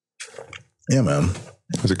 Yeah, man.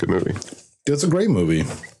 It was a good movie. It's a great movie.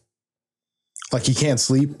 Like he can't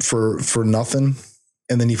sleep for nothing,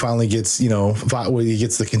 and then he finally gets, he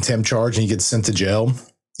gets the contempt charge and he gets sent to jail.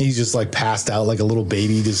 He's just like passed out like a little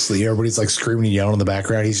baby to sleep. Everybody's like screaming and yelling in the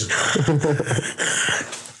background. He's just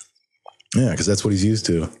yeah, because that's what he's used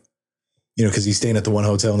to. Because he's staying at the one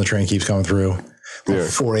hotel and the train keeps coming through.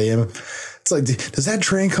 4 a.m. It's like, does that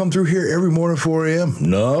train come through here every morning at 4 a.m.?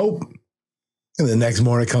 Nope. And the next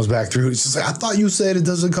morning it comes back through. It's just like, I thought you said it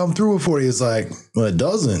doesn't come through at 4. It's like, well, it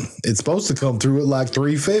doesn't. It's supposed to come through at like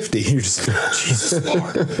 3:50. You're just, Jesus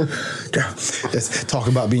Lord. That's talk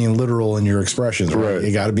about being literal in your expressions, right?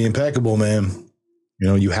 You got to be impeccable, man.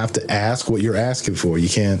 You have to ask what you're asking for. You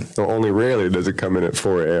can't. So only rarely does it come in at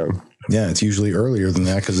 4 a.m. Yeah, it's usually earlier than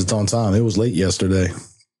that because it's on time. It was late yesterday.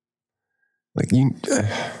 Like you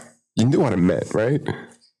knew what I meant, right?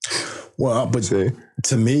 Well, but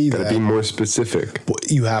to me, gotta be more specific.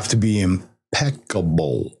 You have to be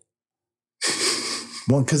impeccable.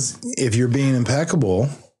 Well, because if you're being impeccable,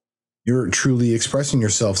 you're truly expressing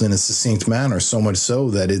yourself in a succinct manner, so much so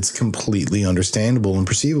that it's completely understandable and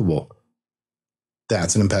perceivable.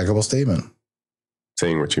 That's an impeccable statement.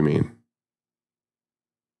 Saying what you mean.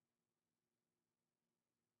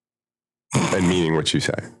 And meaning what you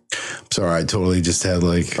say. Sorry, I totally just had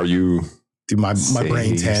like... Are you... Dude, my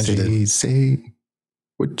brain tangented. Say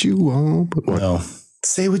what you want. But what? No.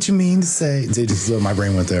 Say what you mean to say. My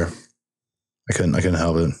brain went there. I couldn't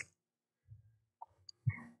help it.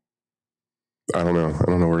 I don't know. I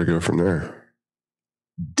don't know where to go from there.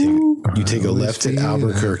 You take a left at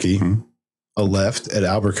Albuquerque. Mm-hmm. A left at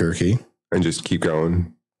Albuquerque. And just keep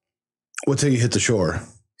going. Well, till you hit the shore.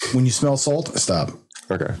 When you smell salt, stop.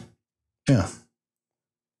 Okay. Yeah.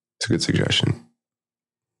 It's a good suggestion.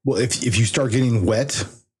 Well, if you start getting wet,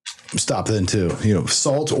 stop then too.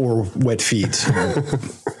 Salt or wet feet,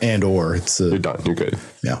 and or it's you're done. You're good.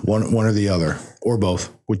 Yeah, one or the other, or both.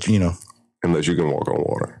 Which unless you can walk on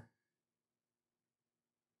water.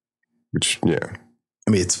 Which yeah.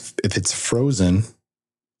 I mean, if it's frozen,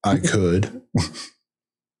 I could.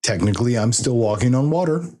 Technically, I'm still walking on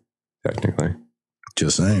water. Technically,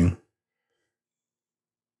 just saying.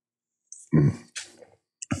 Mm.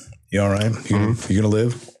 You all right? You gonna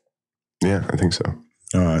live? Yeah, I think so.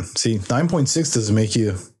 All right. See, 9.6 doesn't make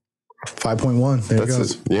you 5.1. There it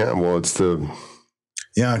goes. Yeah, well, it's the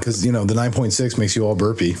Yeah, because, you know, the 9.6 makes you all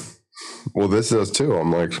burpy. Well, this does too.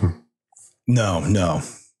 I'm like, No.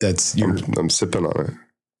 That's I'm sipping on it.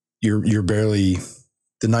 You're barely.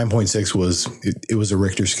 The 9.6 was it was a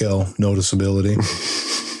Richter scale noticeability.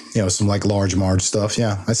 You know, some like large Marge stuff.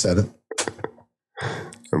 Yeah, I said it.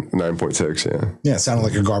 9.6. Yeah. Yeah, it sounded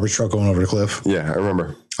like a garbage truck going over the cliff. Yeah, I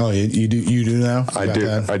remember. Oh, you do now? I do.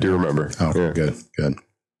 That? I do remember. Oh, yeah. Good.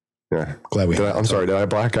 Yeah. Glad we. I'm sorry. Did I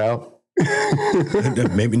black out?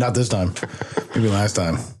 Maybe not this time. Maybe last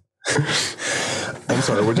time. I'm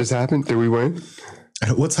sorry. What just happened? Did we win?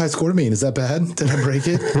 What's high score mean? Is that bad? Did I break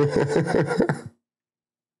it?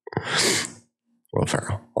 Will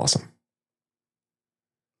Ferrell. Awesome.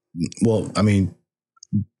 Well, I mean,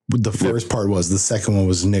 the first part was. The second one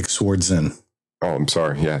was Nick Swardson. Oh, I'm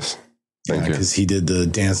sorry. Yes. Thank you. Because he did the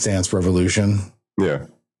Dance Dance Revolution. Yeah.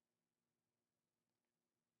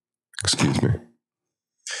 Excuse me.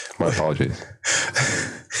 My apologies.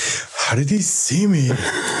 How did he see me?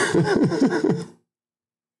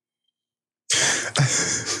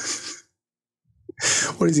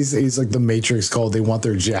 What does he say? He's like the Matrix called. They want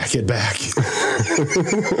their jacket back.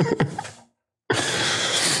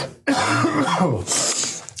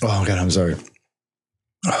 Oh God, I'm sorry.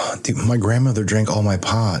 Oh, dude, my grandmother drank all my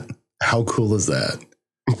pot. How cool is that?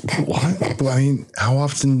 What? But I mean, how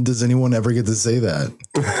often does anyone ever get to say that?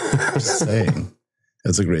 Just saying.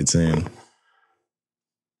 That's a great scene.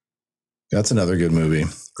 That's another good movie.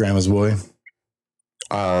 Grandma's Boy.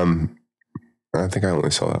 I think I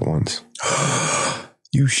only saw that once.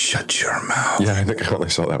 You shut your mouth. Yeah, I think I only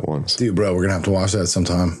saw that once. Dude, bro, we're gonna have to watch that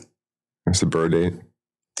sometime. It's a bird date.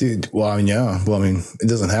 Dude, well, I mean, yeah. Well, I mean, it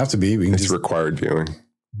doesn't have to be. We can it's required viewing.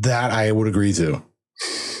 That I would agree to.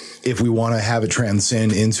 If we want to have it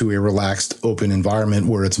transcend into a relaxed, open environment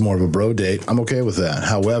where it's more of a bro date, I'm okay with that.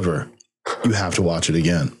 However, you have to watch it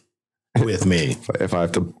again with me. If I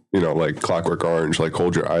have to, like Clockwork Orange, like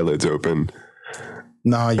hold your eyelids open.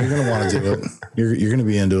 Nah, you're going to want to do it. You're going to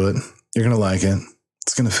be into it. You're going to like it.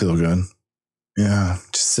 It's going to feel good. Yeah.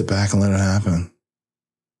 Just sit back and let it happen.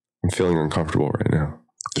 I'm feeling uncomfortable right now.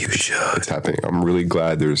 You should. It's happening. I'm really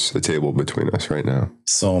glad there's a table between us right now.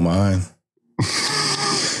 So am I.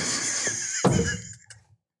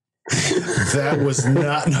 That was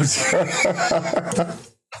not.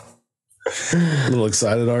 A little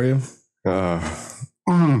excited, are you?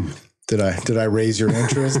 Did I raise your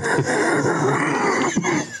interest?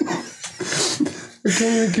 I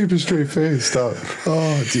can't even keep a straight face. Stop.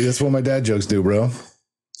 Oh, dude, that's what my dad jokes do, bro.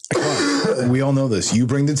 We all know this. You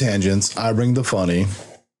bring the tangents. I bring the funny.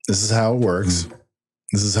 This is how it works.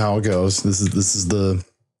 This is how it goes. This is the.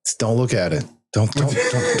 Don't look at it. Don't talk.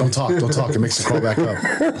 Don't talk. It makes it crawl back up.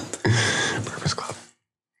 Purpose Club.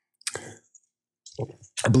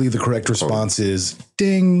 I believe the correct response is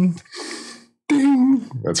ding. Ding.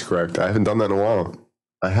 That's correct. I haven't done that in a while.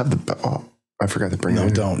 I have the bell. Oh, I forgot to bring it. No,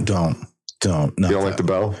 don't. You don't like the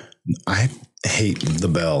bell? I hate the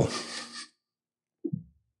bell.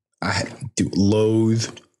 I do loathe.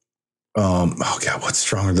 Oh God, what's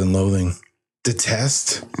stronger than loathing?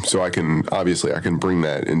 Detest. So I can bring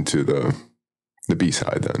that into the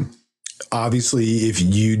B-side then. Obviously, if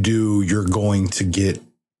you do, you're going to get.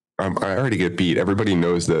 I already get beat. Everybody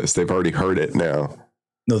knows this. They've already heard it now.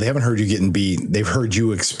 No, they haven't heard you getting beat. They've heard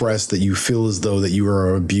you express that you feel as though that you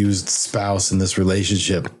are an abused spouse in this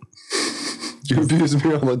relationship. You abuse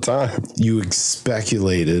me all the time. You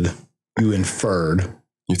speculated. You inferred.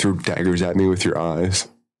 You threw daggers at me with your eyes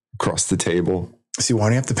across the table. See, why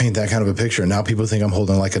do you have to paint that kind of a picture? Now people think I'm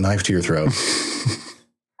holding like a knife to your throat.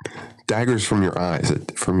 Daggers from your eyes.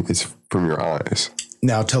 It's from your eyes.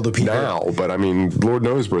 Now tell the people. Now, but I mean, Lord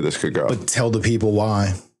knows where this could go. But tell the people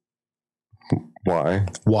why. Why?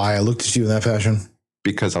 Why I looked at you in that fashion?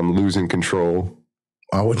 Because I'm losing control.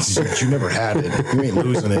 You never had it. You ain't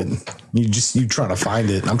losing it. You trying to find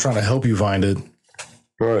it. I'm trying to help you find it.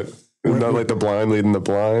 What? Isn't that like the blind leading the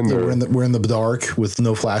blind? Yeah, we're in the dark with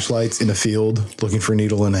no flashlights in a field looking for a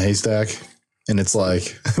needle in a haystack. And it's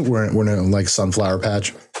like, we're in a like sunflower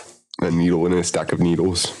patch. A needle in a stack of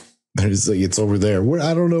needles. It's over there.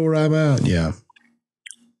 I don't know where I'm at. Yeah.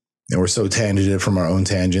 And we're so tangent from our own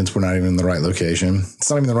tangents. We're not even in the right location. It's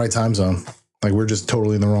not even the right time zone. Like we're just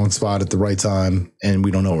totally in the wrong spot at the right time. And we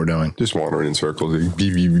don't know what we're doing. Just wandering in circles. Like,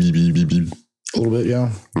 beep, beep, beep, beep, beep, beep. A little bit.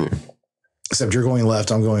 Yeah. Except you're going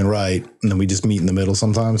left. I'm going right. And then we just meet in the middle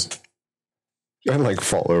sometimes. I like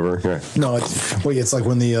fall over. Yeah. No, it's like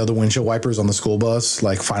when the windshield wipers on the school bus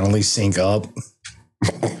like finally sync up.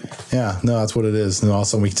 Yeah, no, that's what it is. And all of a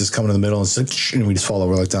sudden we just come in the middle and we just fall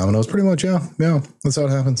over like dominoes. Pretty much, yeah. That's how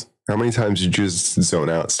it happens. How many times did you just zone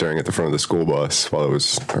out staring at the front of the school bus while it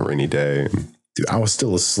was a rainy day? Dude, I was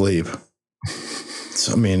still asleep.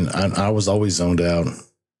 So, I mean, I was always zoned out.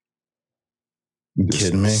 Just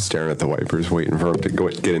kidding me? Staring at the wipers, waiting for them to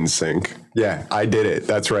get in sync. Yeah, I did it.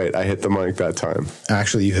 That's right. I hit the mic that time.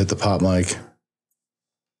 Actually, you hit the pop mic.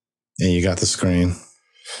 And you got the screen.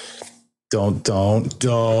 Don't.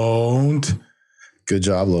 Good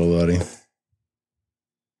job, little buddy.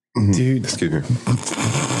 Dude. Excuse me.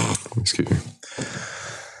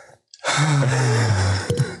 I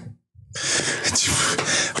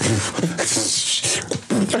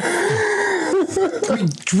mean,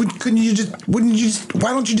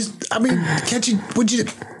 why don't you just, I mean, can't you,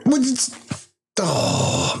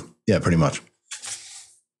 oh, yeah, pretty much.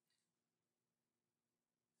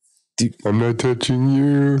 Dude. I'm not touching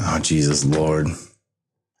you. Oh, Jesus Lord.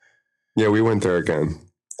 Yeah, we went there again.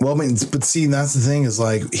 Well, I mean, but see, that's the thing is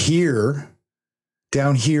like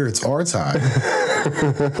down here, it's our time.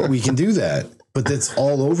 We can do that. But that's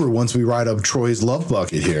all over once we ride up Troy's love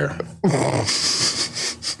bucket here.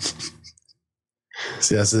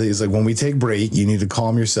 See, that's the thing. It's like when we take break, you need to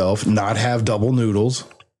calm yourself, not have double noodles.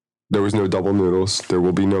 There was no double noodles. There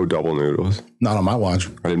will be no double noodles. Not on my watch.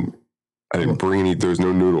 I didn't bring any. There's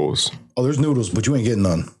no noodles. Oh, there's noodles, but you ain't getting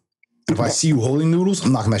none. If I see you holding noodles,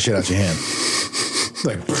 I'm knocking that shit out your hand.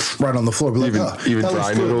 Like right on the floor. Be like, even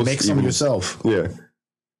dry noodles. Make some yourself. Yeah.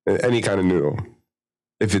 Any kind of noodle.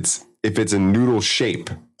 If it's a noodle shape.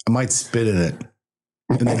 I might spit in it.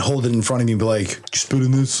 And then hold it in front of me and be like, you spit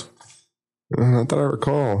in this? Not that I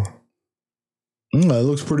recall. That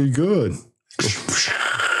looks pretty good.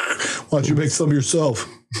 Why don't you make some yourself?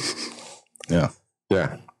 Yeah.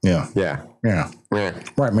 Yeah. Yeah. Yeah. Yeah. Yeah.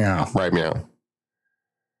 Right meow. Right meow.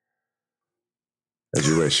 As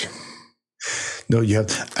you wish. No, you have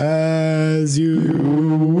to, as you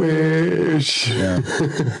wish. Yeah.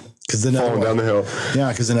 Because then falling down the hill.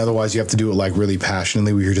 Yeah, because then otherwise you have to do it like really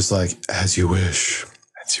passionately where you're just like, as you wish.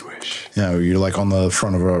 As you wish. Yeah, you're like on the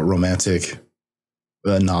front of a romantic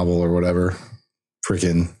novel or whatever.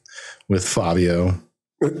 Freaking with Fabio.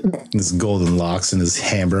 His golden locks and his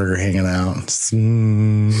hamburger hanging out. What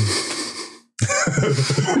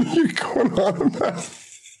are you going on about?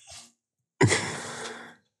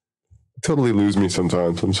 Totally lose me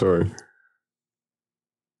sometimes. I'm sorry.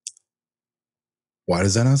 Why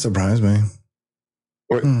does that not surprise me?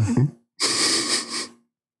 What?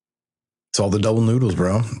 It's all the double noodles,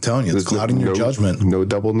 bro. I'm telling you, it's clouding your judgment. No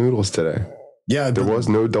double noodles today. Yeah. There was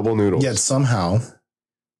no double noodles. Yet somehow, of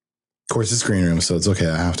course, it's green room, so it's okay.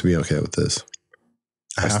 I have to be okay with this.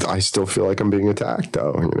 I still feel like I'm being attacked,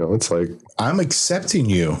 though. You know, it's like... I'm accepting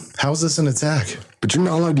you. How's this an attack? But you're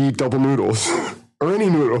not allowed to eat double noodles. Or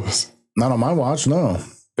any noodles. Not on my watch, no.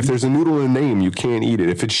 If there's a noodle in the name, you can't eat it.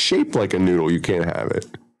 If it's shaped like a noodle, you can't have it.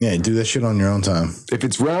 Yeah, do that shit on your own time. If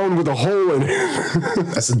it's round with a hole in it...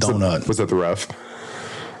 That's a donut. Was that the ref?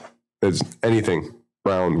 It's anything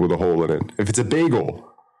round with a hole in it. If it's a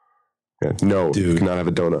bagel... Yeah, no, dude, you cannot have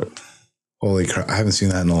a donut. Holy crap. I haven't seen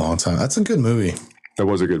that in a long time. That's a good movie. That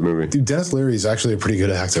was a good movie. Dude, Dennis Leary is actually a pretty good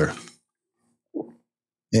actor.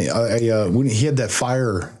 Yeah, when he had that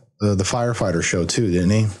the firefighter show too, didn't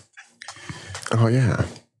he? Oh, yeah.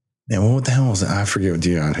 Yeah, well, what the hell was it? I forget what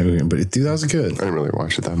Dion Hogan, but dude, that was good. I didn't really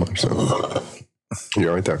watch it that much, so.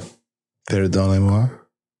 You're right there. Perdonez-moi.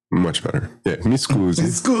 Much better. Yeah, mi scusi.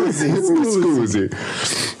 Scusi.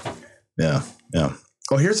 Yeah, yeah.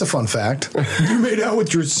 Oh, here's a fun fact. You made out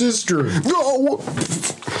with your sister. No!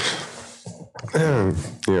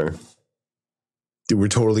 Yeah. Dude, we're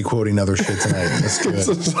totally quoting other shit tonight. That's good.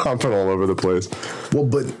 It's hopping all over the place. Well,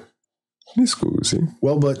 but... Mi scusi.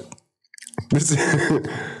 Well, but... This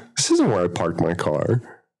isn't where I parked my car.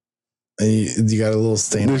 You got a little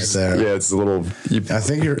stain right there. Yeah, it's a little... I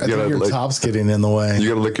think your top's getting in the way. You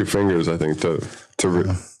got to lick your fingers, I think, you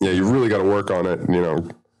really got to work on it, you know.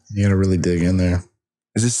 You got to really dig in there.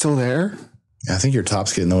 Is it still there? I think your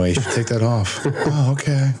top's getting in the way. You should take that off. Oh,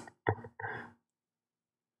 okay.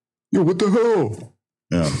 Yo, what the hell?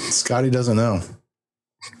 Yeah, Scotty doesn't know.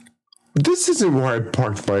 This isn't where I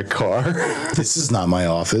parked my car. This is not my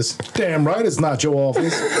office. Damn right, it's not your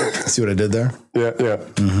office. See what I did there? Yeah, yeah.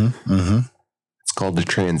 Mm-hmm, mm-hmm. It's called the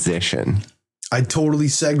transition. I totally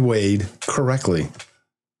segued correctly.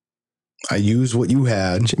 I used what you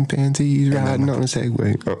had. Chimpanzees riding on a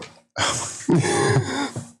Segway. Oh.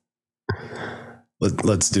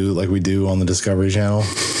 Let's do it like we do on the Discovery Channel.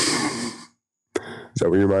 Is that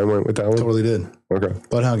where your mind went with that one? Totally did. Okay.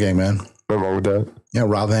 Bloodhound Gang, man. Nothing wrong with that? Yeah,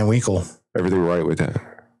 Rob Van Winkle. Everything right with that.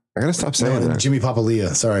 I gotta stop saying that. Jimmy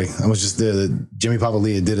Papalia. Sorry. I was just there. Jimmy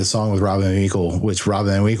Papalia did a song with Rob Van Winkle, which Rob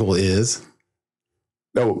Van Winkle is...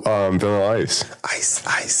 Oh, Vanilla Ice.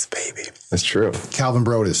 Ice, baby. That's true. Calvin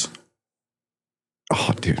Brodus.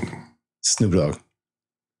 Oh, dude. Snoop Dogg.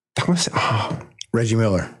 That was Reggie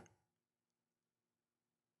Miller.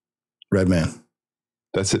 Redman.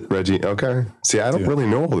 That's it, Reggie. Okay. See, I don't really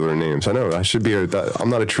know all their names. I know I should be. I'm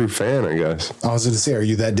not a true fan, I guess. I was going to say, are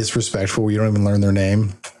you that disrespectful? You don't even learn their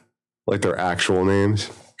name, like their actual names.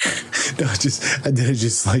 No, I did it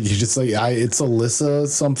just like you're just like it's Alyssa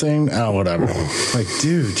something. Oh, whatever. Like,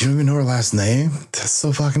 dude, you don't even know her last name. That's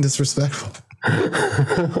so fucking disrespectful.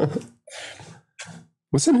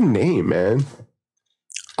 What's in her name, man?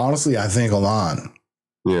 Honestly, I think a lot.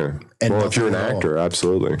 Yeah. And well, if you're an actor,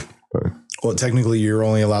 absolutely. But. Well, technically, you're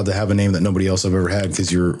only allowed to have a name that nobody else have ever had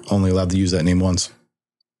because you're only allowed to use that name once.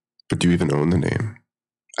 But do you even own the name?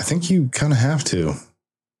 I think you kind of have to.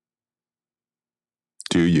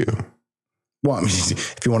 Do you? Well, I mean,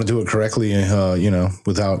 if you want to do it correctly,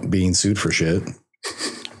 without being sued for shit.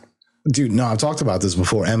 Dude, no, I've talked about this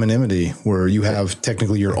before. Anonymity, where you have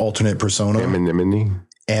technically your alternate persona. Anonymity?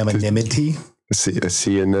 Anonymity?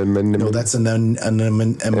 Anonymity? No, that's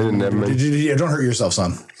anonymity. Don't hurt yourself,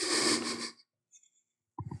 son.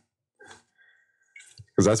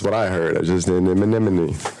 Because that's what I heard. I just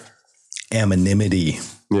anonymity. Anonymity.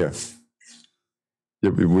 Yeah.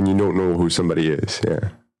 When you don't know who somebody is. Yeah.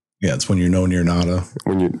 Yeah, it's when you're known you're not a.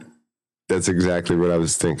 That's exactly what I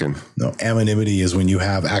was thinking. No, anonymity is when you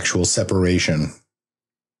have actual separation.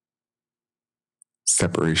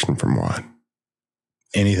 Separation from what?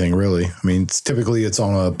 Anything, really. I mean, typically it's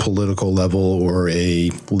on a political level or a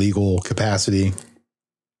legal capacity,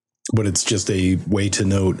 but it's just a way to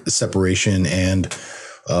note separation and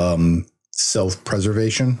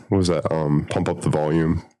self-preservation. What was that? Pump Up the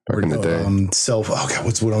Volume back in the day.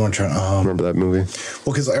 What's what I want to try? Remember that movie?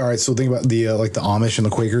 Well, because all right, so think about the like the Amish and the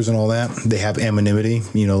Quakers and all that. They have anonymity,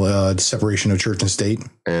 separation of church and state.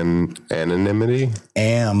 And anonymity?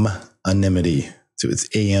 Anonymity. So it's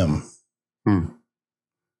AM. All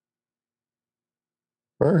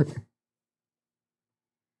right.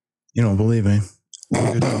 You don't believe me?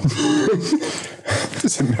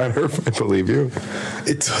 Does it matter if I believe you?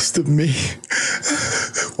 It does to me.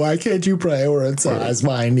 Why can't you prioritize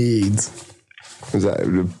my needs? Does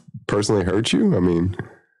that personally hurt you? I mean,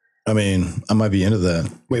 I might be into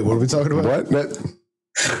that. Wait, what are we talking about? What?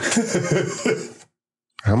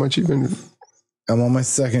 How much you been? I'm on my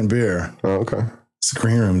second beer. Oh, okay. It's the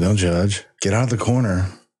green room. Don't judge. Get out of the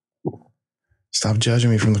corner. Stop judging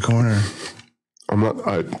me from the corner. I'm not.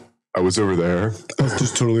 I was over there. I was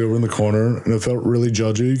just totally over in the corner, and it felt really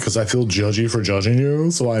judgy because I feel judgy for judging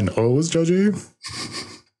you, so I know it was judgy.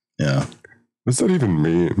 Yeah. What's that even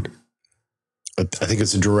mean? I think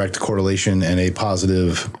it's a direct correlation and a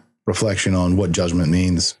positive reflection on what judgment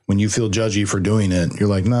means. When you feel judgy for doing it, you're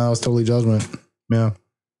like, no, it's totally judgment. Yeah.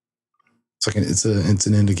 It's like it's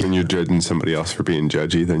an indicator. When you're judging somebody else for being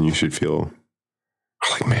judgy, then you should feel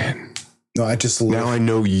like, man. No, now I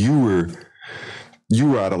know you were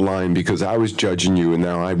out of line because I was judging you, and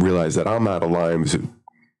now I realize that I'm out of line.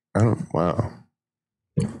 Wow.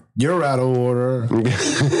 You're out of order.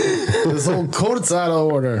 This whole court's out of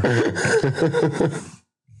order.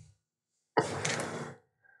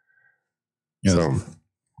 So,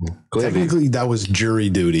 technically, that was jury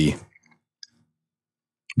duty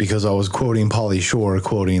because I was quoting Pauly Shore,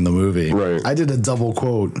 quoting the movie. Right. I did a double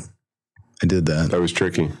quote. I did that. That was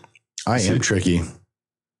tricky. I am tricky.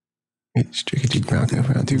 It's tricky to rock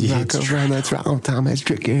around. That's wrong, Tom. It's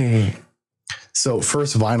tricky. So,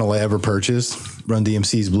 first vinyl I ever purchased, Run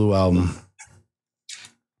DMC's Blue Album.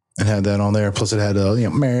 It had that on there. Plus, it had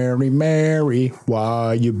Mary, Mary,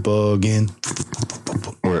 why you bugging?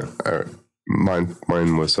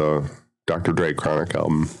 Mine was Dr. Dre Chronic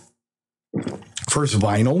album. First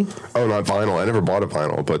vinyl? Oh, not vinyl. I never bought a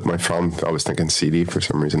vinyl, but I was thinking CD for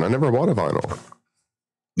some reason. I never bought a vinyl.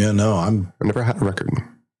 Yeah, no, I never had a record.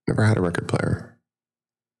 Never had a record player.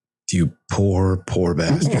 You poor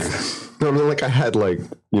bastard. No, I mean, like I had my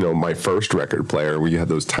first record player where you had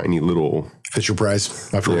those tiny little Fisher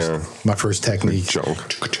Price. My first Technique.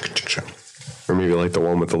 Junk. Or maybe like the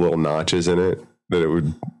one with the little notches in it that it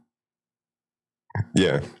would.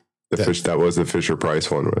 Yeah. That was the Fisher Price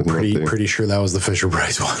one. Pretty sure that was the Fisher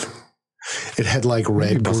Price one. It had like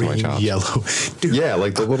red, green, yellow. Dude, yeah,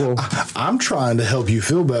 like the little. I'm trying to help you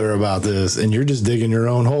feel better about this, and you're just digging your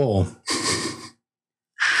own hole.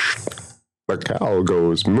 The cow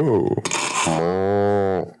goes moo.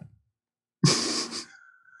 Oh.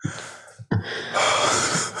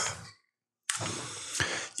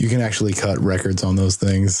 You can actually cut records on those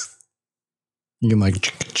things. You can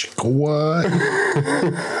what?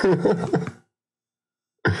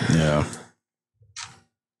 Yeah.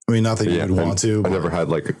 I mean, not that you would want to. I never had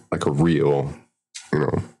like a real,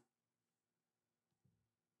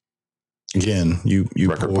 Again, you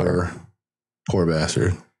Record player. poor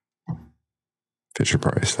bastard. Fisher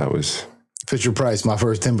Price. That was Fisher Price, my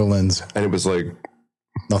first Timberlands. and it was like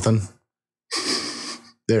Nothing.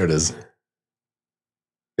 There it is.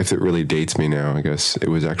 if it really dates me now, I guess it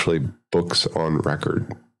was actually books on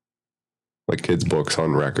record. Like kids' books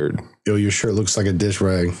on record. Yo, your shirt looks like a dish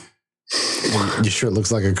rag. Your shirt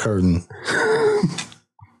looks like a curtain.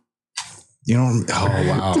 You don't. Oh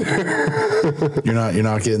wow! You're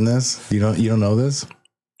not getting this. You don't know this.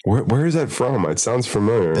 Where is that from? It sounds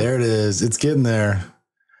familiar. There it is. It's getting there.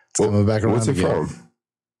 It's coming back around. What's it again. from?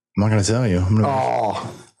 I'm not going to tell you. I'm gonna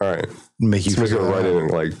all right. make you Somebody's figure gonna it write out. it in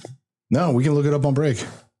like No, we can look it up on break.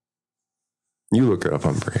 you look it up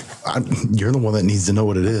on break, You're the one that needs to know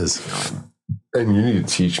what it is. and you need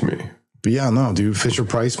to teach me. But yeah, no, dude. Fisher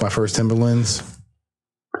Price, my first Timberlands.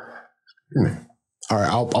 All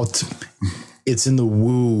right, it's in the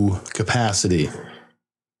woo capacity.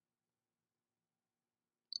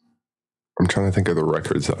 I'm trying to think of the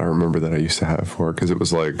records that I remember that I used to have for because it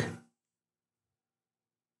was like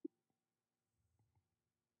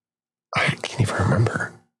I can't even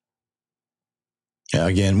remember. Yeah,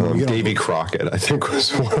 again, Davy Crockett, I think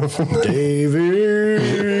was one of them.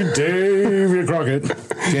 Davy Crockett,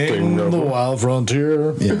 King of the Wild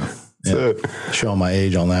Frontier. Yeah. Showing my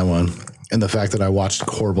age on that one. And the fact that I watched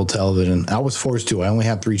horrible television. I was forced to. I only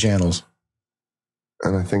had 3 channels.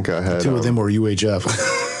 And I think I had 2 of them were UHF.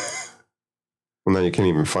 well, now you can't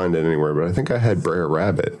even find it anywhere, but I think I had Brer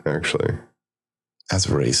Rabbit, actually. That's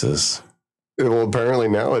racist. Well, apparently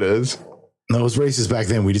now it is. No, it was racist back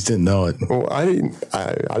then. We just didn't know it. Well, I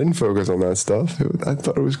didn't focus on that stuff. I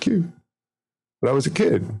thought it was cute. But I was a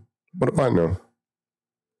kid. What do I know?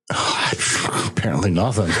 Apparently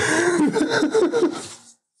nothing.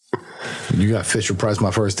 You got Fisher Price, my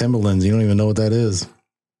first Timberlands. You don't even know what that is.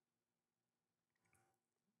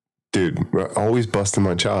 Dude, always busting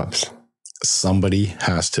my chops. Somebody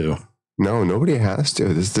has to. No, nobody has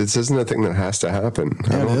to. This isn't a thing that has to happen.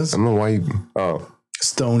 Yeah, it is. I don't know why you... Oh,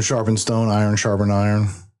 Stone sharpen stone, iron sharpen iron.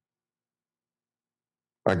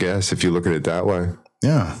 I guess if you look at it that way.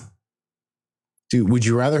 Yeah. Dude, would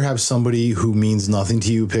you rather have somebody who means nothing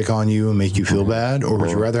to you pick on you and make you feel bad? Or would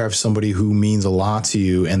you rather have somebody who means a lot to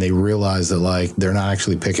you and they realize that like they're not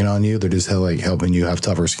actually picking on you, they're just like helping you have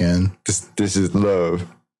tougher skin? This is love.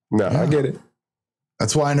 No, Yeah. I get it.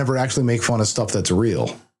 That's why I never actually make fun of stuff that's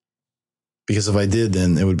real. Because if I did,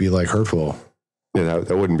 then it would be like hurtful. Yeah,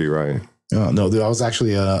 that wouldn't be right. No, that was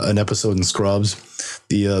actually an episode in Scrubs.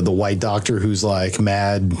 The white doctor who's like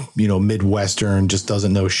mad, Midwestern, just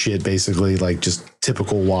doesn't know shit, basically, like just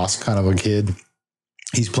typical WASP kind of a kid.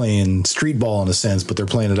 He's playing street ball in a sense, but they're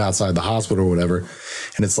playing it outside the hospital or whatever.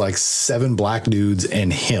 And it's like 7 black dudes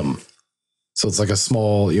and him. So it's like a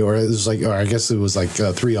small, or it was like, or I guess it was like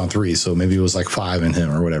 3-on-3. So maybe it was like 5 and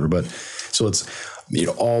him or whatever. But so it's,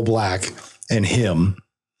 all black and him.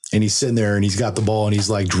 And he's sitting there and he's got the ball and he's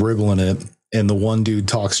like dribbling it. And the one dude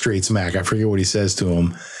talks straight smack. I forget what he says to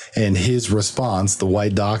him. And his response, the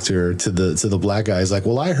white doctor to the black guy is like,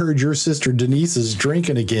 well, I heard your sister Denise is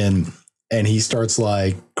drinking again. And he starts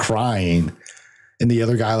like crying. And the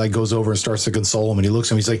other guy like goes over and starts to console him. And he looks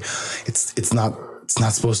at him. He's like, it's not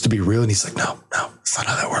supposed to be real. And he's like, no, it's not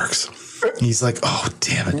how that works. And he's like, oh,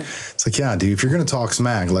 damn it. It's like, yeah, dude, if you're going to talk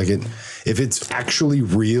smack, like if it's actually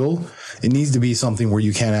real, it needs to be something where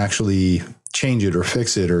you can't actually change it or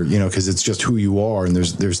fix it or, because it's just who you are. And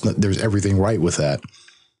there's everything right with that.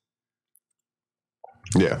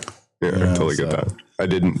 Yeah. I totally get that. I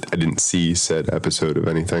didn't see said episode of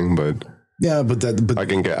anything, but yeah, but I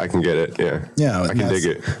can get it. Yeah. I can dig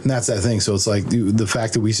it. And that's that thing. So it's like the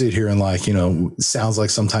fact that we sit here and like, sounds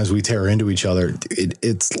like sometimes we tear into each other.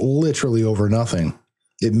 It's literally over nothing.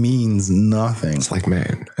 It means nothing. It's like,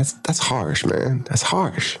 man, that's harsh, man. That's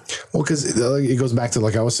harsh. Well, because it goes back to,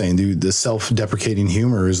 like I was saying, dude, the self-deprecating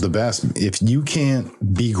humor is the best. If you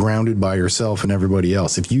can't be grounded by yourself and everybody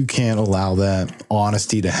else, if you can't allow that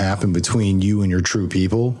honesty to happen between you and your true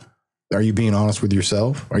people, are you being honest with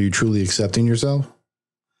yourself? Are you truly accepting yourself?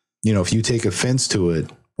 If you take offense to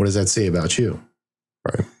it, what does that say about you?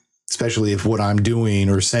 Right. Especially if what I'm doing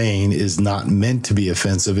or saying is not meant to be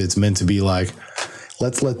offensive. It's meant to be like,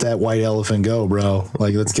 let's let that white elephant go, bro.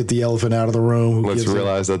 Like, let's get the elephant out of the room. Let's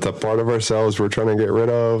realize that's a part of ourselves we're trying to get rid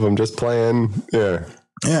of. I'm just playing. Yeah.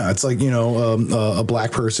 Yeah. It's like, a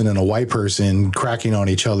black person and a white person cracking on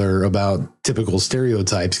each other about typical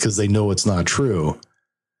stereotypes because they know it's not true.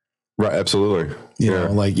 Right. Absolutely.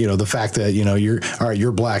 The fact that,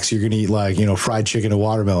 you're black, so you're going to eat like, fried chicken and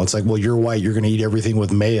watermelon. It's like, well, you're white, you're going to eat everything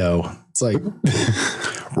with mayo. It's like,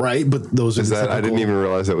 Right? But those are Is that, I didn't even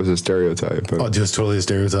realize that was a stereotype. But, Oh, just totally a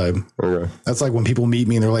stereotype. okay. That's like when people meet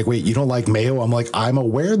me and they're like, wait, you don't like mayo? I'm like, I'm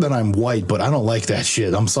aware that I'm white, but I don't like that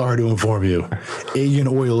shit. I'm sorry to inform you. Alien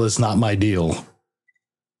oil is not my deal.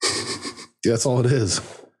 That's all it is.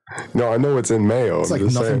 No, I know it's in mayo. It's like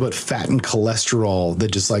nothing but fat and cholesterol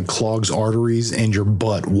that just like clogs arteries and your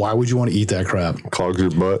butt. Why would you want to eat that crap? Clogs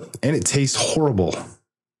your butt. And it tastes horrible.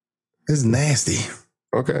 It's nasty.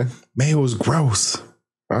 Okay. Mayo is gross.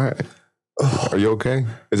 All right. Are you okay?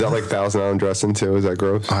 Is that like Thousand Island dressing too? Is that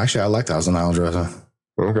gross? Actually, I like Thousand Island dressing.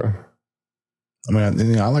 Okay. I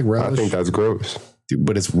mean, I like relish. I think that's gross. Dude,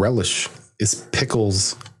 but it's relish. It's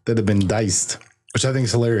pickles that have been diced, which I think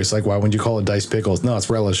is hilarious. Like, why wouldn't you call it diced pickles? No, it's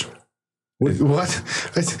relish. What?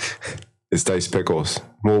 It's diced pickles.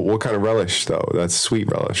 Well, what kind of relish though? That's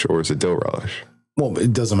sweet relish or is it dill relish? Well,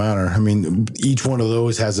 it doesn't matter. I mean, each one of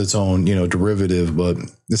those has its own, derivative, but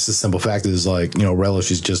this is simple fact is like,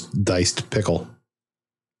 relish is just diced pickle.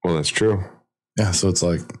 Well, that's true. Yeah. So it's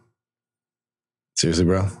like, seriously,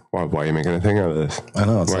 bro. Why are you making a thing out of this? I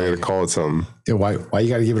know. Why are you gonna call it something? Yeah, why you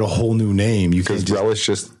got to give it a whole new name? Because relish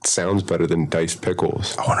just sounds better than diced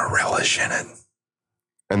pickles. I want a relish in it.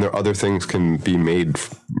 And there other things can be made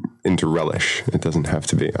into relish. It doesn't have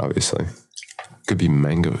to be, obviously. It could be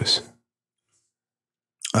mangoes.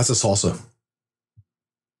 That's a salsa.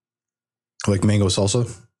 Like mango salsa?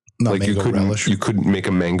 Not like mango relish. You couldn't make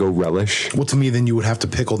a mango relish. Well, to me, then you would have to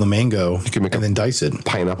pickle the mango and then dice it.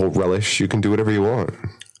 Pineapple relish. You can do whatever you want.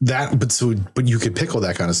 But you could pickle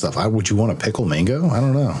that kind of stuff. Would you want to pickle mango? I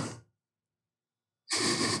don't know.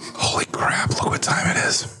 Holy crap. Look what time it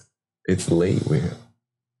is. It's late.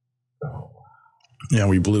 Yeah,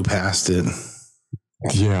 we blew past it.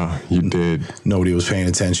 Yeah, you did. Nobody was paying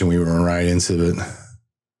attention. We were right into it.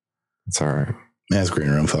 It's all right. That's green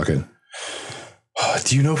room. Fuck it.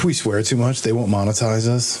 Do you know if we swear too much, they won't monetize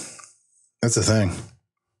us? That's the thing.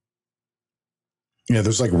 Yeah,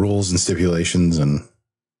 there's like rules and stipulations and.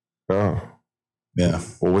 Oh. Yeah.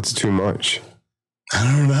 Well, what's too much?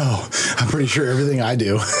 I don't know. I'm pretty sure everything I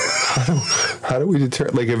do. How do we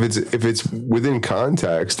determine? Like, if it's within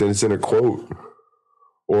context and it's in a quote,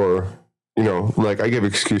 or like I give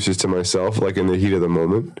excuses to myself, like in the heat of the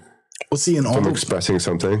moment. Well, see, in I'm expressing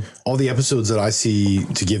something. All the episodes that I see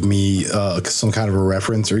to give me some kind of a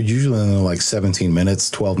reference are usually in like 17 minutes,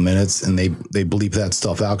 12 minutes, and they bleep that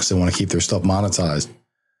stuff out because they want to keep their stuff monetized.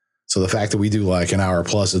 So the fact that we do like an hour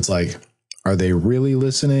plus, it's like, are they really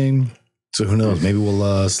listening? So who knows? Maybe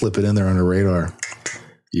we'll slip it in there under radar.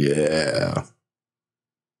 Yeah.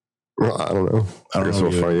 Well, I don't know. I guess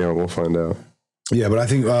we'll find. Yeah, we'll find out. Yeah, but I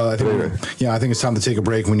think it's time to take a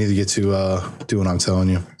break. We need to get to doing I'm Telling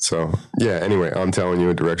You. So, yeah, anyway, I'm telling you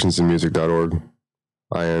at directionsinmusic.org.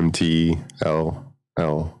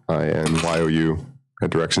 IMTELLINYOU at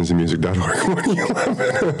directionsinmusic.org. What are you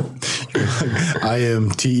laughing?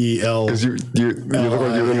 IMTEL. Because you look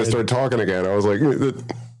like you're going to start talking again. I was like,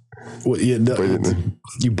 well, yeah,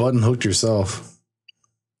 you button hooked yourself.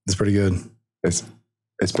 It's pretty good. It's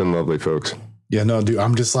been lovely, folks. Yeah, no, dude,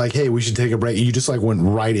 I'm just like, hey, we should take a break. You just like went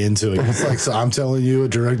right into it. It's like, so I'm telling you,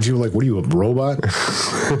 direct you, like, what are you, a robot?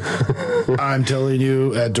 I'm telling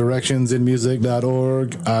you at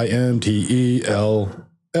directionsinmusic.org. IMTELLIN.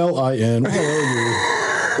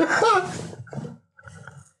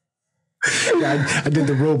 I did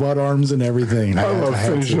the robot arms and everything. I love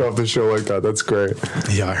finishing off the show like that. That's great.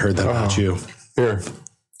 Yeah, I heard that about you. Here,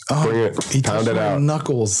 bring it. Pound it out.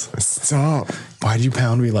 Knuckles. Stop. Why'd you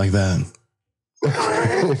pound me like that?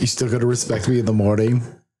 You still got to respect me in the morning?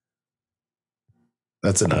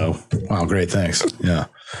 That's a no. Wow, great. Thanks. Yeah.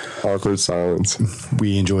 Awkward silence.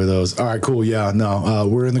 We enjoy those. All right, cool. Yeah, no,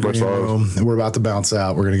 we're in the green room. We're about to bounce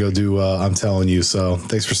out. We're going to go do I'm Telling You. So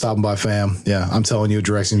thanks for stopping by, fam. Yeah, I'm Telling You,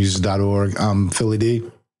 directionmusic.org. I'm Philly D.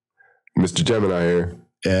 Mr. Gemini here.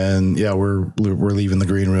 And yeah, we're leaving the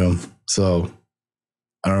green room. So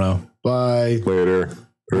I don't know. Bye. Later.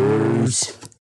 Peace.